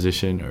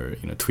proposition or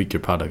tweak your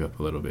product up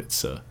a little bit.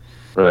 So.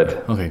 Right.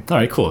 Okay. All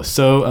right. Cool.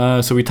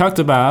 So we talked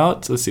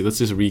about. Let's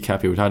just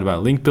recap here. We talked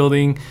about link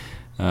building,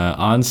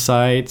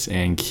 on-site,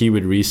 and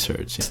keyword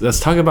research. Let's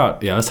talk about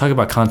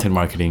content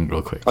marketing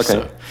real quick.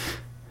 Okay.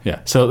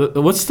 So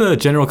what's the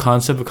general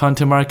concept of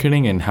content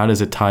marketing, and how does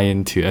it tie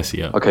into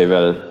SEO? Okay.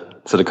 Well,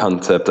 so the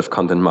concept of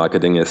content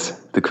marketing is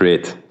to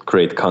create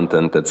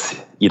content that's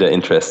either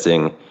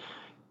interesting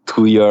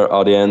to your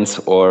audience,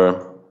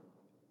 or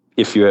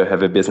if you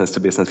have a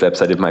business-to-business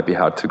website, it might be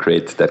hard to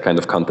create that kind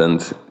of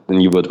content. Then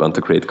you would want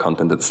to create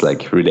content that's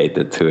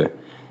related to,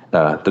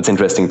 that's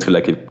interesting to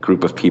a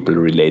group of people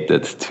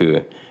related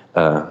to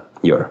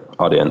your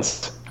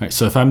audience. All right.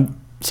 So if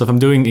I'm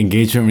doing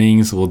engagement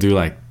rings, we'll do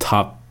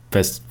top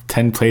best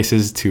 10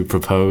 places to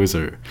propose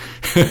or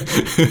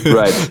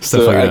right.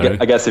 So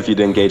I guess if you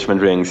do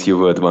engagement rings, you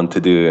would want to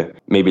do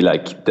maybe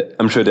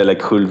I'm sure there are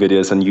cool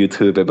videos on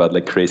YouTube about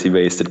crazy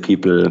ways that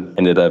people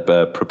ended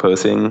up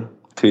proposing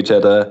to each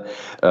other.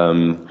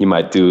 You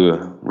might do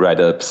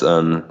write-ups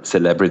on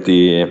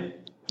celebrity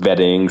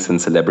weddings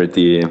and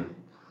celebrity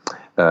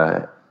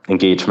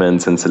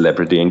engagements and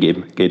celebrity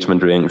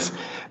engagement rings.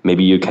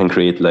 Maybe you can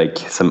create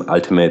some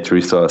ultimate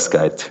resource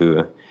guide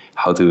to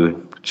how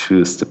to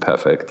choose the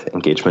perfect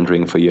engagement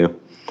ring for you.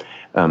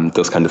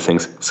 Those kind of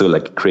things. So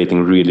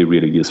creating really,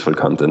 really useful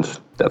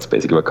content. That's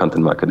basically what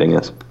content marketing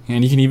is.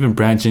 And you can even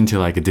branch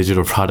into a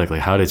digital product,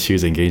 how to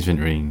choose engagement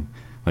ring.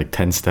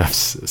 10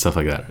 steps, stuff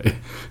like that, right?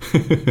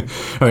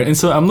 All right, and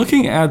so I'm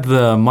looking at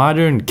the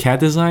Modern Cat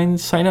Design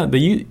sign up.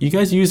 You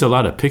guys use a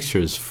lot of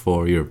pictures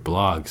for your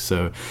blog.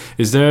 So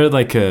is there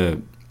is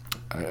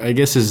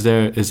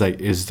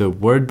the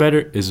word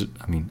better? Is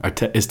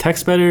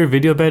text better,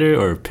 video better,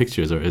 or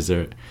pictures, or is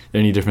there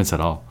any difference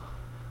at all?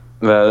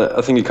 Well,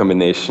 I think a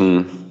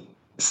combination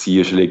is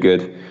usually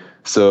good.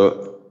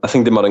 So I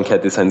think the Modern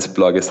Cat Designs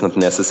blog is not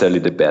necessarily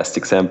the best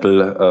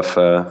example of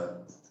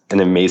an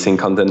amazing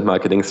content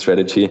marketing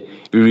strategy.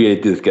 We really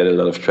did get a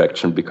lot of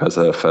traction because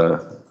of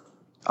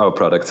our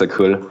products are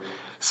cool.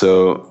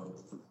 So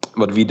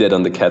what we did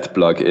on the Cat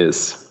blog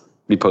is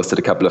we posted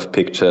a couple of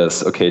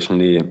pictures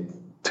occasionally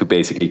to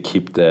basically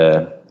keep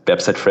the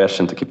website fresh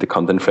and to keep the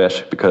content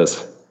fresh,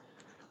 because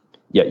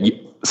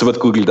so what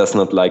Google does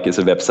not like is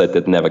a website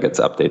that never gets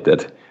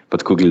updated,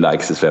 but Google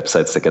likes is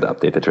websites that get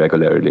updated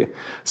regularly.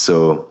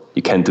 So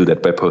you can do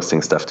that by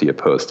posting stuff to your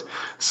post.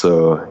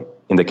 So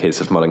in the case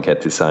of Modern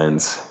Cat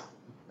Designs,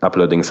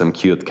 uploading some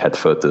cute cat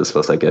photos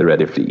was a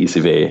relatively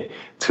easy way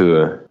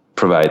to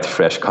provide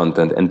fresh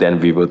content. And then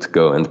we would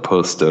go and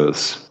post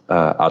those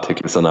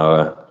photos on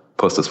our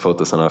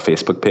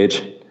Facebook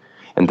page.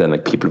 And then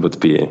people would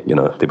be,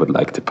 they would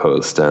like to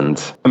post. And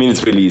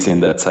it's really easy in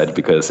that site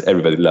because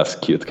everybody loves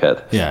cute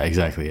cat. Yeah,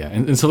 exactly. Yeah.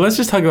 And so let's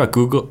just talk about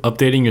Google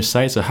updating your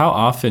site. So how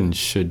often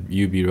should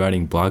you be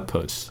writing blog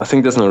posts? I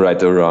think there's no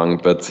right or wrong,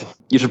 but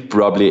you should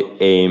probably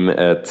aim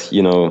at,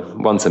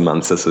 once a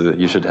month. So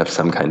you should have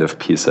some kind of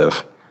piece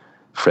of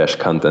fresh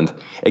content.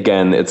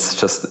 Again,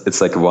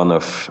 it's like one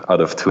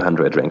out of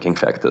 200 ranking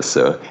factors,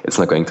 so it's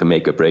not going to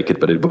make or break it,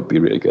 but it would be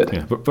really good.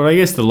 Yeah, but I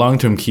guess the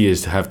long-term key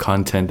is to have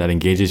content that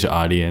engages your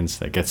audience,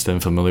 that gets them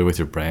familiar with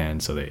your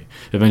brand, so they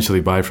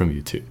eventually buy from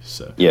you too.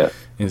 So yeah,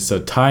 and so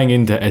tying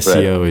into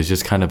SEO is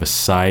just kind of a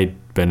side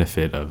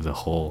benefit of the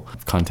whole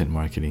content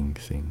marketing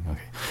thing. Okay,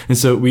 and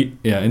so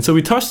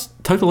we talked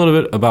a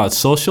little bit about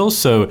social.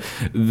 So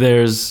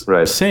there's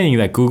saying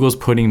that Google's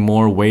putting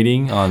more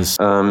weighting on.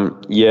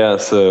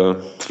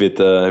 So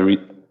Twitter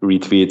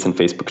retweets and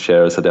Facebook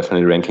shares are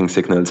definitely ranking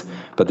signals,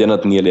 but they're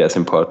not nearly as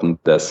important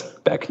as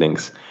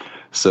backlinks.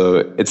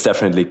 So it's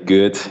definitely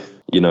good,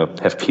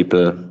 have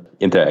people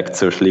interact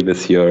socially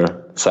with your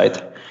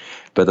site.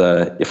 But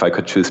if I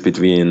could choose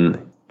between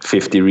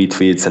 50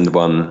 retweets and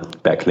one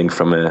backlink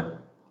from a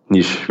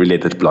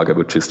niche-related blog, I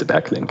would choose the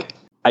backlink.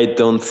 I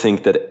don't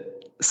think that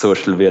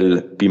social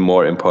will be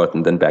more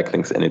important than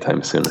backlinks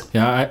anytime soon.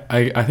 Yeah,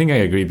 I think I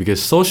agree,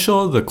 because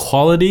social, the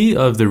quality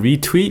of the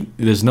retweet,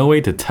 there's no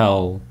way to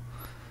tell.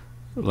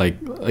 Like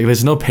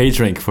there's no page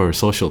rank for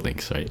social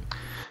links, right?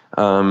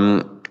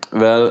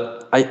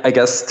 Well, I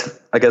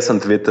guess on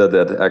Twitter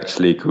that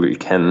actually Google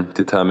can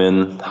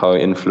determine how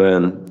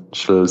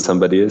influential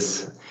somebody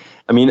is.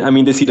 I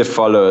mean they see the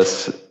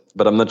followers,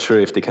 but I'm not sure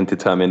if they can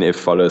determine if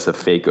followers are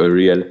fake or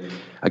real.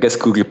 I guess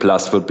Google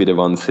Plus would be the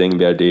one thing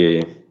where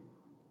they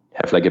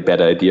have like a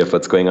better idea of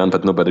what's going on,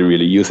 but nobody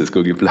really uses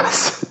Google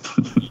Plus.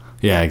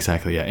 Yeah,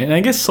 exactly. Yeah, and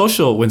I guess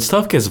social, when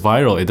stuff gets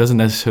viral, it doesn't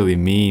necessarily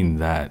mean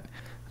that.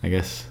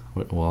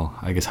 What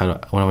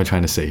am I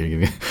trying to say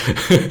here?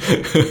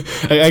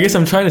 I guess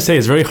I'm trying to say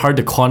it's very hard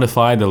to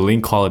quantify the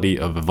link quality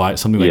of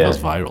something like goes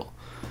viral.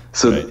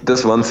 So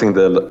there's one thing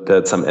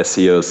that some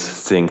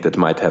SEOs think that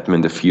might happen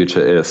in the future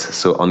is,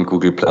 so on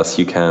Google Plus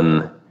you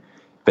can,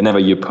 whenever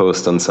you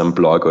post on some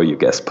blog or you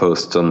guest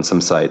post on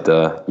some site,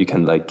 you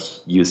can like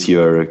use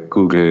your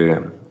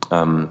Google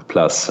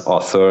Plus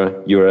author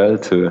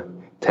URL to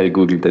tell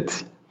Google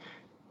that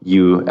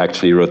you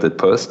actually wrote that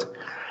post.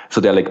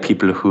 So there are like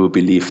people who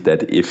believe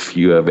that if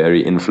you are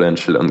very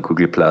influential on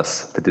Google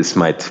Plus, that this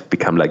might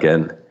become like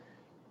an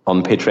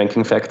on-page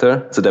ranking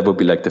factor. So that would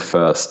be like the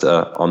first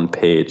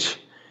on-page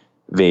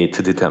way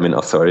to determine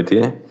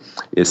authority,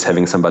 is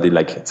having somebody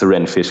like, so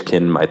Ren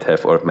Fishkin might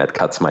have, or Matt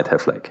Cutts might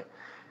have like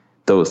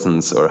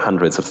dozens or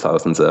hundreds of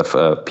thousands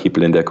of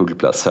people in their Google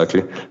Plus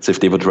circle. So if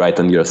they would write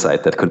on your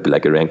site, that could be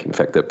like a ranking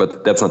factor.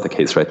 But that's not the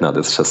case right now.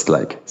 That's just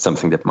like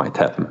something that might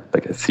happen,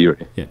 like a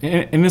theory. Yeah,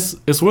 and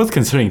it's worth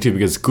considering too,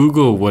 because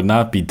Google would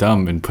not be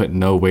dumb and put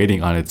no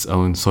weighting on its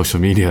own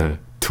social media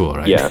tool,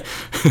 right? Yeah.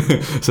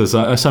 so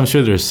I'm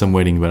sure there's some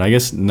weighting, but I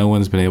guess no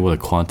one's been able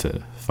to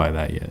quantify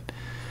that yet.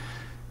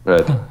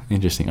 Right.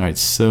 Interesting. All right.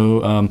 So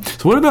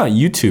what about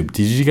YouTube?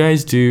 Did you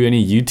guys do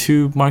any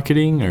YouTube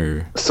marketing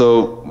or?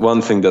 So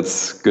one thing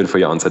that's good for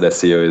your on-site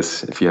SEO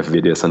is if you have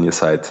videos on your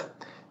site.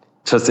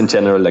 Just in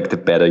general, like the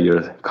better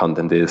your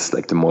content is,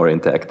 like the more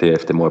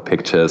interactive, the more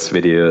pictures,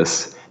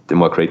 videos, the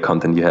more great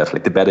content you have.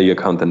 Like the better your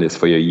content is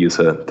for your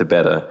user, the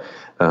better.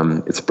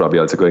 It's probably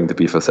also going to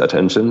be for search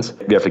engines.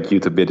 We have like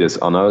YouTube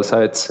videos on our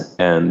sites,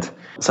 and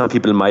some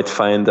people might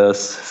find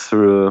us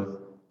through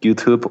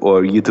YouTube,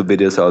 or YouTube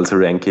videos are also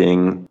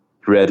ranking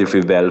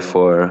relatively well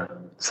for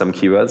some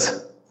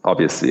keywords.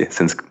 Obviously,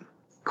 since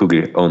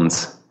Google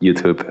owns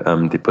YouTube,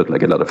 they put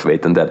like a lot of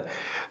weight on that.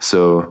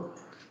 So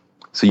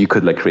you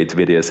could like create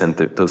videos, and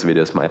those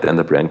videos might end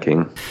up ranking.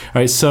 All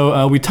right,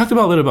 so we talked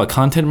about a little about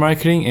content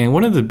marketing, and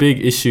one of the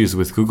big issues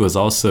with Google is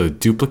also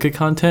duplicate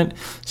content.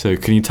 So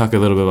can you talk a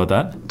little bit about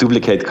that?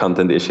 Duplicate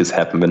content issues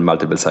happen when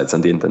multiple sites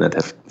on the internet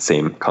have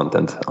same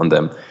content on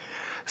them.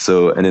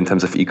 So, and in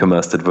terms of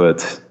e-commerce, that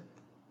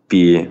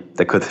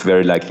could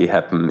very likely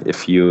happen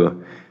if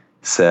you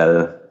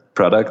sell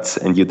products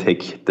and you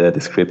take the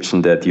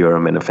description that your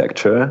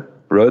manufacturer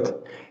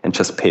wrote and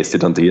just paste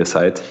it onto your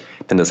site.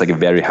 Then there's like a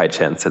very high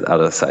chance that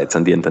other sites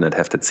on the internet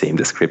have that same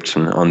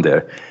description on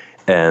there.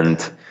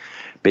 And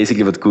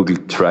basically what Google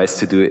tries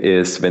to do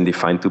is, when they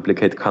find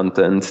duplicate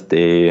content,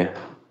 they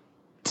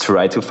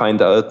try to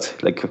find out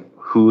like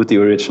who the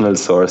original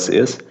source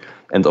is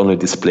and only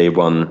display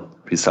one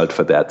result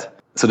for that.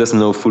 So there's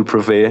no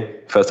foolproof way,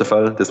 first of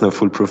all, there's no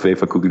foolproof way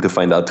for Google to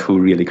find out who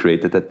really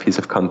created that piece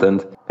of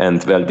content.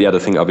 And well, the other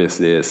thing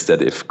obviously is that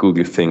if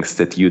Google thinks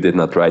that you did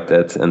not write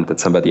that and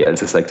that somebody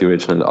else is like the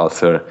original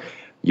author,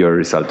 your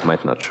result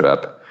might not show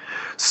up.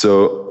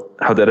 So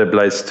how that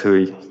applies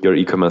to your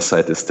e-commerce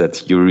site is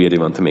that you really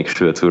want to make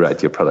sure to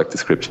write your product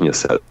description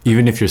yourself.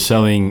 Even if you're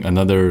selling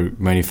another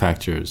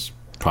manufacturer's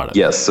product.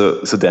 Yes,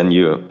 so then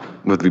you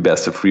would be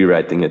best of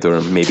rewriting it,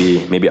 or maybe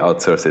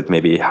outsource it,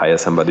 maybe hire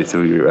somebody to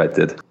rewrite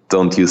it.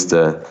 Don't use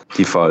the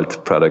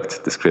default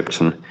product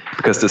description,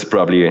 because there's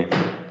probably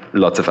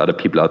lots of other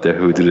people out there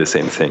who do the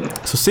same thing.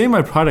 So say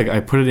my product,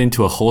 I put it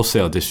into a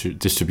wholesale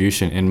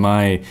distribution, and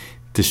my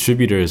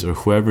distributors or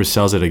whoever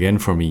sells it again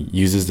for me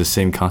uses the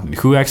same content.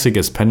 Who actually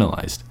gets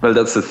penalized? Well,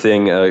 that's the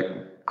thing.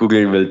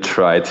 Google will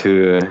try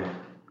to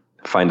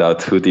find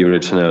out who the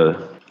original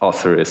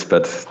author is,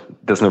 but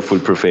there's no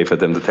foolproof way for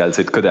them to tell.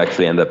 So it could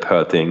actually end up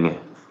hurting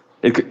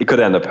it could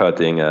end up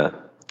hurting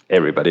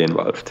everybody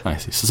involved. I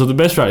see. So the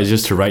best route is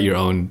just to write your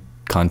own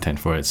content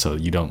for it, so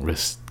you don't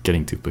risk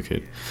getting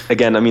duplicate.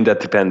 Again, I mean, that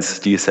depends.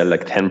 Do you sell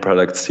like 10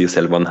 products? Do you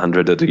sell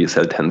 100, or do you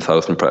sell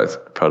 10,000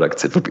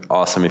 products? It would be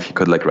awesome if you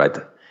could like write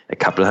a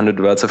couple hundred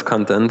words of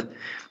content.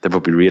 That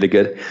would be really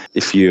good.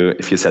 If you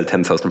sell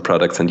 10,000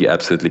 products and you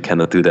absolutely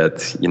cannot do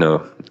that,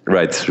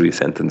 write 3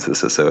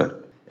 sentences or so.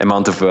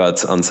 Amount of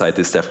words on site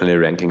is definitely a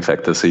ranking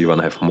factor, so you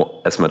want to have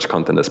as much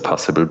content as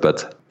possible.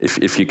 But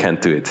if you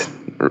can't do it,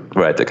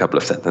 write a couple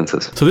of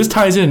sentences. So this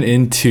ties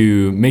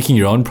into making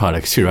your own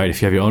products too, right?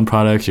 If you have your own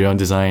products, your own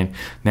design,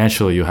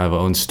 naturally you'll have your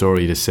own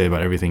story to say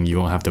about everything. You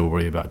won't have to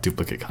worry about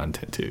duplicate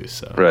content too.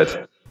 So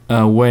right.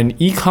 When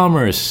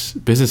e-commerce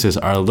businesses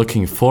are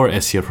looking for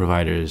SEO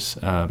providers,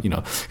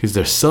 because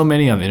there's so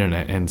many on the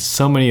internet, and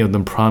so many of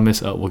them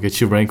promise, we'll get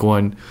you rank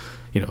 1,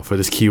 for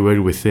this keyword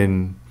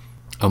within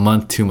a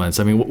month, 2 months.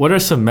 I mean, what are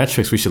some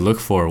metrics we should look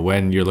for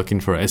when you're looking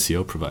for an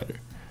SEO provider?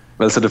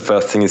 Well, so the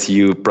first thing is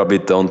you probably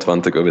don't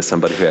want to go with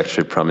somebody who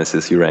actually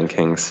promises you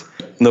rankings.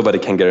 Nobody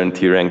can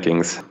guarantee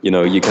rankings.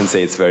 You can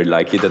say it's very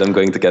likely that I'm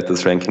going to get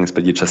those rankings,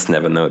 but you just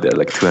never know. There are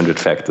like 200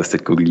 factors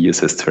that Google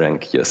uses to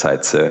rank your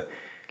site. So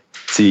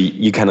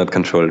you cannot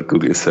control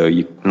Google. So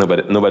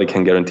nobody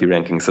can guarantee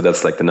rankings. So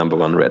that's like the number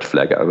one red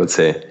flag, I would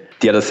say.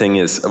 The other thing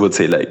is, I would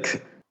say,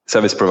 like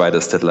service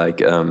providers that like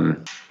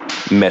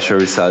measure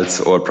results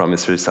or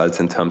promise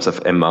results in terms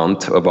of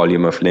amount or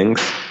volume of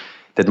links.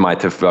 That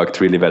might have worked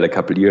really well a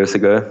couple of years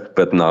ago,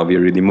 but now we're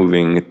really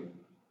moving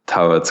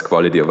towards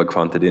quality over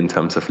quantity in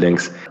terms of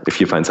links. If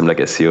you find some like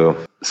SEO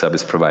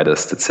service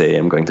providers that say,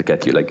 I'm going to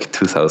get you like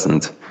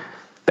 2,000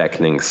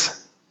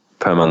 backlinks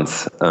per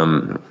month,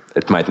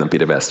 it might not be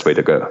the best way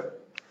to go.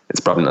 It's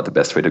probably not the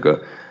best way to go.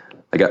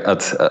 Like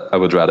I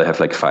would rather have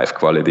like 5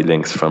 quality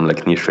links from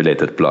like niche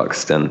related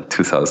blogs than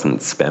 2,000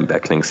 spam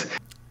backlinks.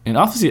 And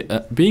obviously,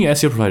 being an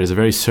SEO provider is a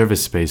very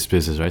service-based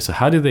business, right? So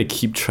how do they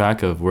keep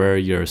track of where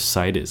your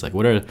site is? Like,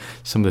 what are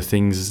some of the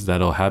things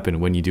that'll happen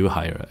when you do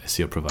hire a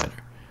SEO provider?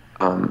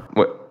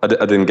 I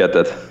didn't get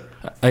that.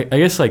 I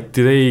guess, like,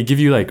 do they give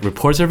you, like,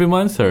 reports every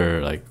month?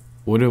 Or, like,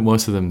 what do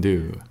most of them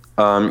do?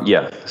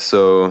 Yeah,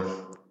 so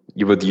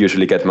you would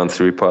usually get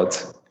monthly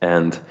reports.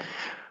 And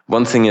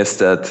one thing is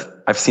that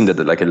I've seen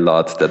that like a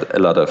lot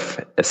of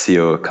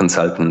SEO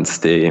consultants,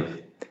 they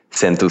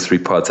send those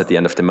reports at the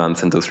end of the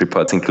month, and those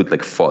reports include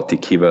like 40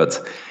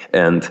 keywords.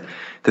 And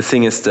the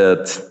thing is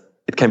that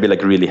it can be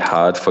like really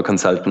hard for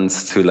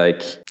consultants to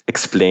like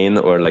explain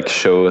or like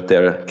show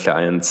their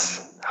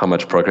clients how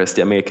much progress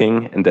they're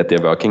making and that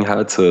they're working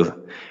hard. So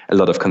a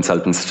lot of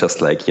consultants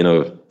just like,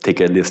 take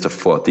a list of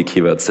 40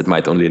 keywords that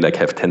might only like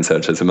have 10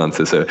 searches a month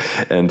or so,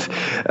 and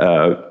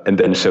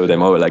then show them,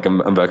 like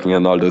I'm working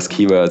on all those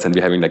keywords and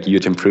we're having like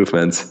huge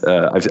improvements.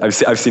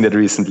 I've seen it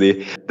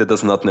recently. That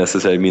does not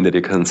necessarily mean that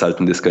your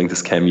consultant is going to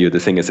scam you. The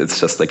thing is, it's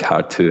just like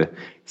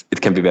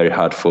it can be very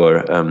hard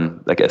for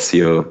like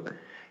SEO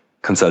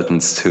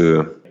consultants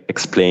to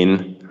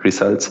explain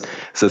results.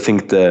 So I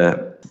think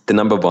the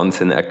number one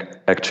thing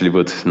actually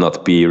would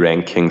not be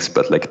rankings,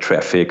 but like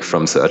traffic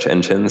from search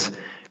engines,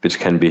 which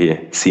can be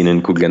seen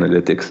in Google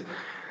Analytics.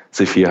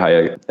 So if you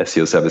hire a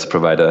SEO service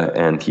provider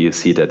and you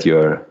see that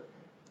your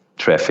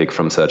traffic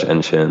from search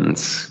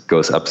engines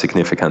goes up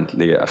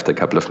significantly after a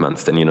couple of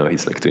months, then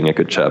he's like doing a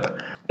good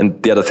job.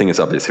 And the other thing is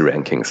obviously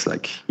rankings.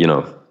 Like,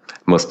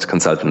 most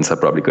consultants are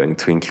probably going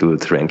to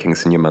include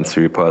rankings in your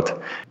monthly report.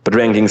 But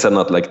rankings are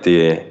not like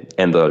the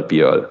end-all,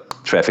 be-all.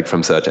 Traffic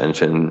from search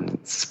engine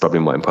is probably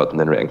more important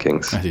than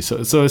rankings. I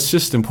see. So it's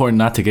just important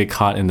not to get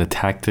caught in the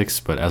tactics,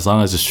 but as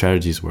long as the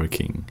strategy is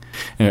working.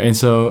 And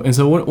so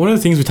one of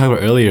the things we talked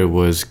about earlier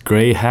was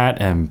gray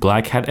hat and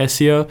black hat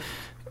SEO.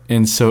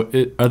 And so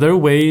are there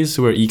ways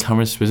where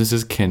e-commerce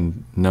businesses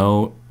can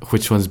know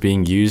which one's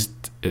being used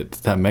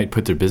that might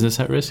put their business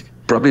at risk?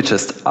 Probably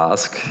just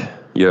ask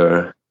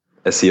your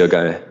SEO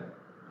guy.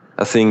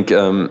 I think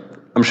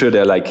I'm sure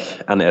there are like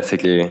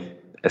unethically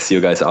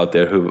SEO guys out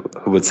there who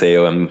would say,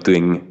 I'm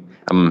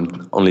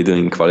only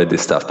doing quality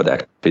stuff, but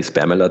actually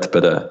spam a lot.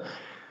 But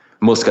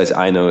most guys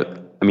I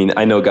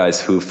know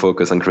guys who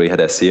focus on gray hat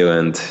SEO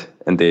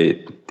and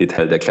they did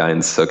tell their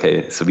clients,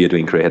 okay, so we are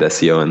doing gray hat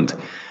SEO and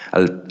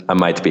I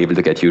might be able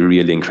to get you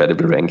really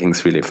incredible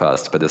rankings really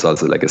fast, but there's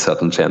also like a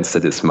certain chance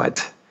that this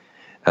might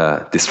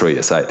destroy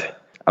your site.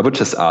 I would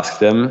just ask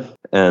them,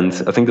 and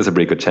I think there's a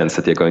pretty good chance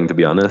that they're going to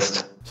be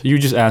honest. So you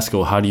just ask,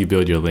 how do you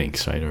build your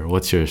links, right? Or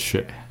what's your ask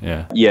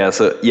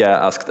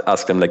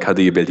them like, how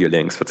do you build your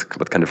links?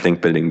 What kind of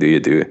link building do you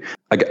do?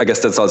 I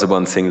guess that's also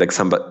one thing, like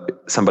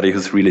somebody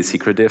who's really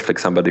secretive, like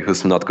somebody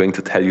who's not going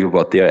to tell you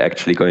what they are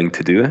actually going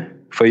to do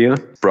for you.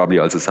 Probably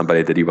also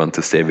somebody that you want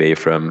to stay away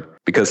from,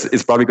 because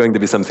it's probably going to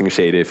be something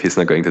shady if he's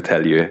not going to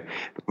tell you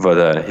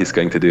what he's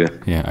going to do.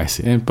 Yeah, I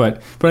see.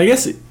 But I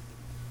guess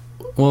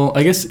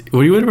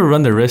would you ever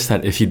run the risk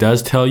that if he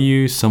does tell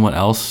you, someone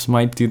else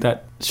might do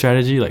that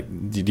strategy? Like,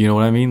 do you know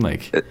what I mean?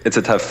 Like, it's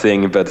a tough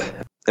thing, but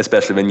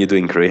especially when you're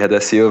doing gray hat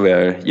SEO,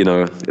 where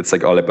it's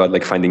like all about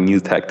like finding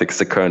new tactics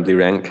that currently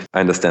rank.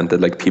 I understand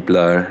that like people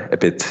are a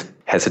bit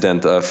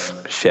hesitant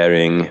of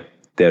sharing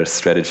their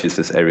strategies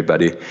with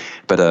everybody.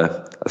 But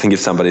I think if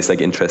somebody's like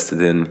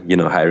interested in,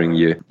 hiring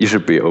you, you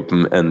should be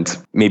open. And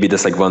maybe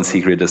there's like one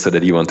secret so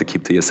that you want to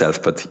keep to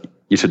yourself, but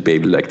you should be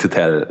able like to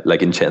tell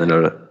like in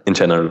general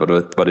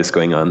what is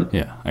going on.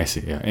 Yeah, I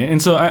see. Yeah.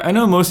 And so I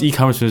know most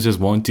e-commerce businesses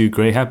won't do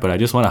gray hat, but I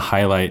just want to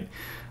highlight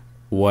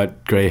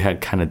what gray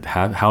hat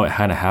how it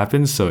kind of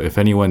happens. So if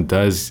anyone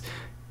does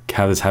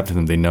have this happen to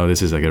them, they know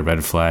this is like a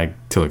red flag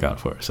to look out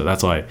for. So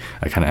that's why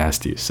I kind of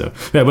asked you. So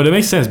yeah, but it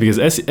makes sense because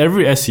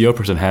every SEO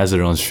person has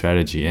their own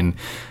strategy, and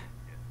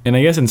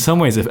I guess in some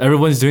ways, if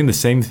everyone's doing the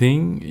same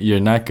thing, you're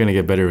not going to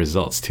get better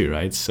results too,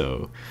 right?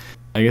 So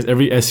I guess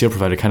every SEO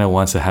provider kind of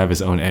wants to have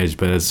his own edge,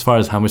 but as far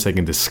as how much they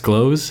can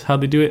disclose how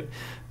they do it,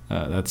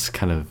 that's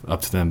kind of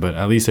up to them. But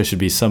at least there should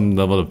be some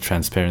level of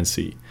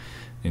transparency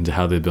into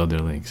how they build their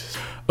links.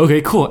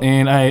 Okay, cool.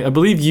 And I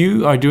believe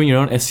you are doing your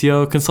own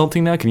SEO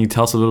consulting now. Can you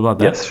tell us a little about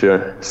that? Yes,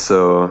 sure.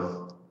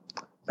 So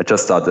I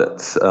just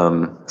started.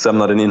 So I'm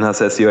not an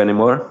in-house SEO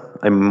anymore.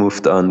 I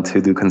moved on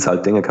to do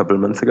consulting a couple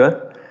of months ago.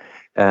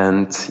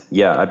 And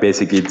yeah, I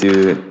basically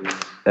do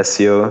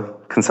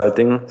SEO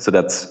consulting. So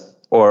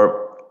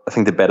or I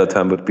think the better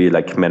term would be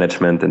like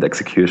management and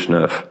execution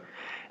of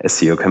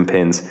SEO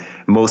campaigns,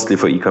 mostly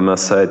for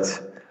e-commerce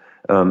sites.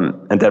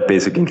 And that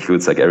basically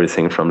includes like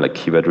everything from like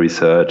keyword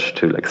research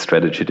to like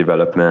strategy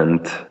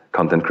development,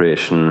 content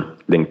creation,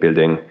 link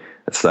building.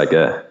 It's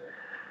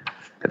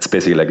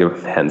basically like a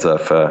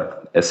hands-off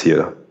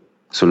SEO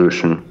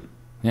solution.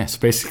 Yeah, it's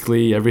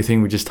basically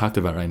everything we just talked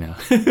about right now.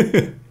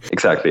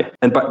 Exactly.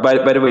 And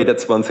by the way,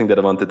 that's one thing that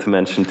I wanted to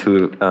mention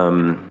too.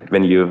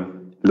 When you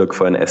look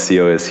for an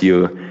SEO, is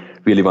you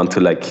really want to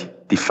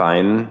like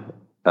define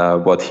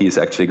what he's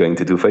actually going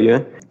to do for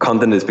you.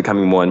 Content is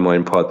becoming more and more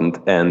important.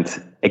 And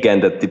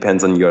again, that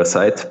depends on your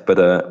site. But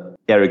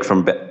Eric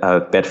from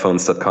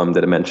bedphones.com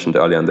that I mentioned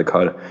earlier on the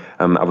call,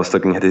 I was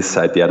looking at his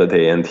site the other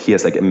day, and he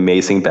has like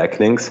amazing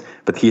backlinks,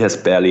 but he has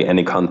barely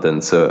any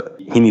content. So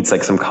he needs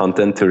like some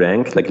content to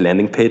rank, like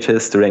landing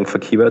pages to rank for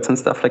keywords and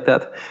stuff like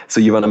that. So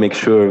you want to make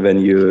sure when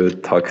you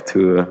talk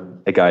to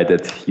a guy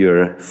that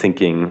you're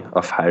thinking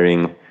of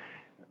hiring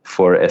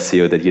for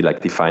SEO that you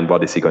like define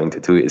what is he going to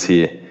do. Is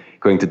he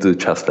going to do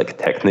just like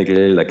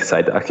technical, like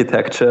site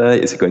architecture?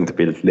 Is he going to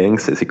build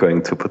links? Is he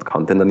going to put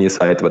content on your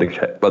site? What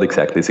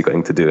exactly is he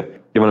going to do?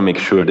 You want to make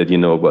sure that you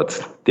know what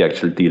the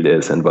actual deal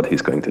is and what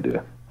he's going to do.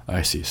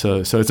 I see. So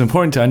it's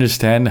important to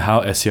understand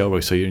how SEO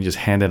works, so you don't just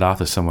hand it off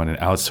to someone and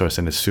outsource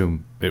and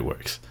assume it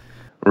works.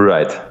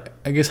 Right.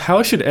 I guess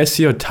how should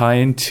SEO tie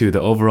into the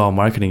overall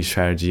marketing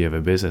strategy of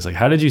a business? Like,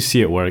 how did you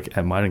see it work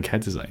at Modern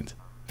Cat Designs?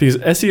 Because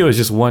SEO is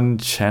just one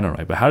channel,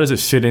 right? But how does it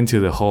fit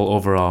into the whole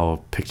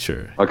overall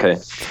picture? Okay.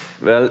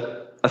 Well,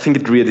 I think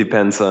it really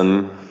depends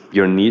on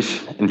your niche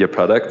and your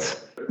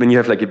products. When you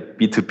have like a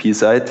B2B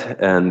site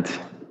and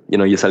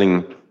you're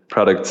selling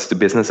products to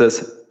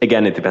businesses,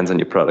 again, it depends on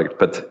your product.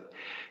 But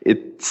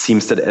it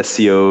seems that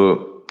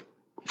SEO,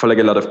 for like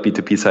a lot of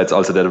B2B sites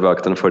also that I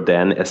worked on for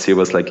Dan, SEO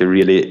was like a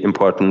really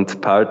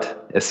important part,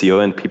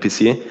 SEO and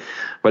PPC.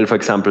 Well, for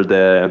example,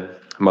 the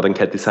Modern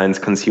Cat Designs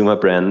consumer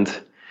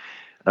brand,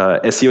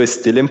 SEO is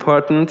still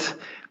important,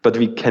 but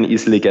we can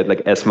easily get like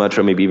as much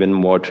or maybe even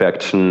more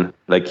traction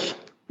like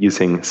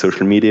using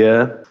social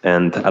media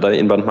and other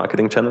inbound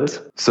marketing channels.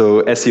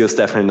 So SEO is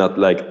definitely not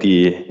like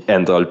the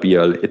end-all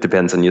be-all. It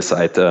depends on your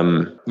site.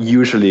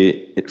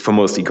 Usually, for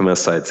most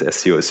e-commerce sites,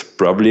 SEO is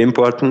probably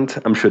important.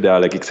 I'm sure there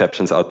are like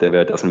exceptions out there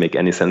where it doesn't make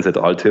any sense at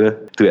all to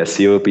do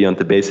SEO beyond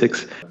the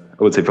basics.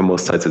 I would say for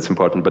most sites it's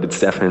important, but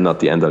it's definitely not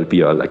the end-all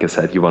be-all. Like I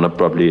said, you want to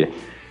probably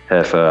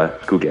have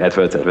Google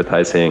AdWords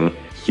advertising.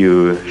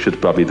 You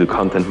should probably do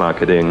content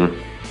marketing.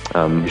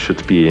 You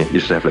should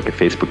have like a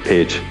Facebook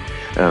page.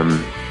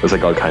 There's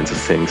like all kinds of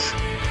things.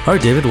 All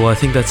right, David. Well, I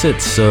think that's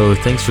it. So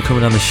thanks for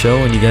coming on the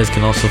show. And you guys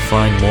can also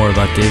find more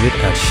about David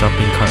at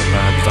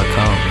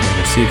shoppingcartlabs.com. And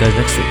we'll see you guys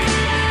next week.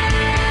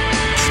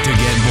 To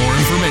get more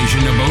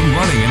information about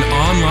running an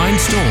online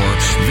store,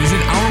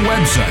 visit our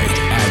website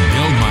at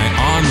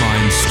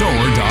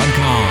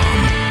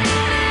buildmyonlinestore.com.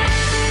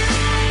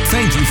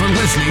 Thank you for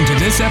listening to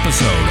this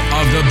episode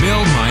of the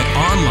Build My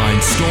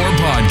Online Store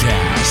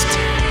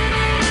podcast.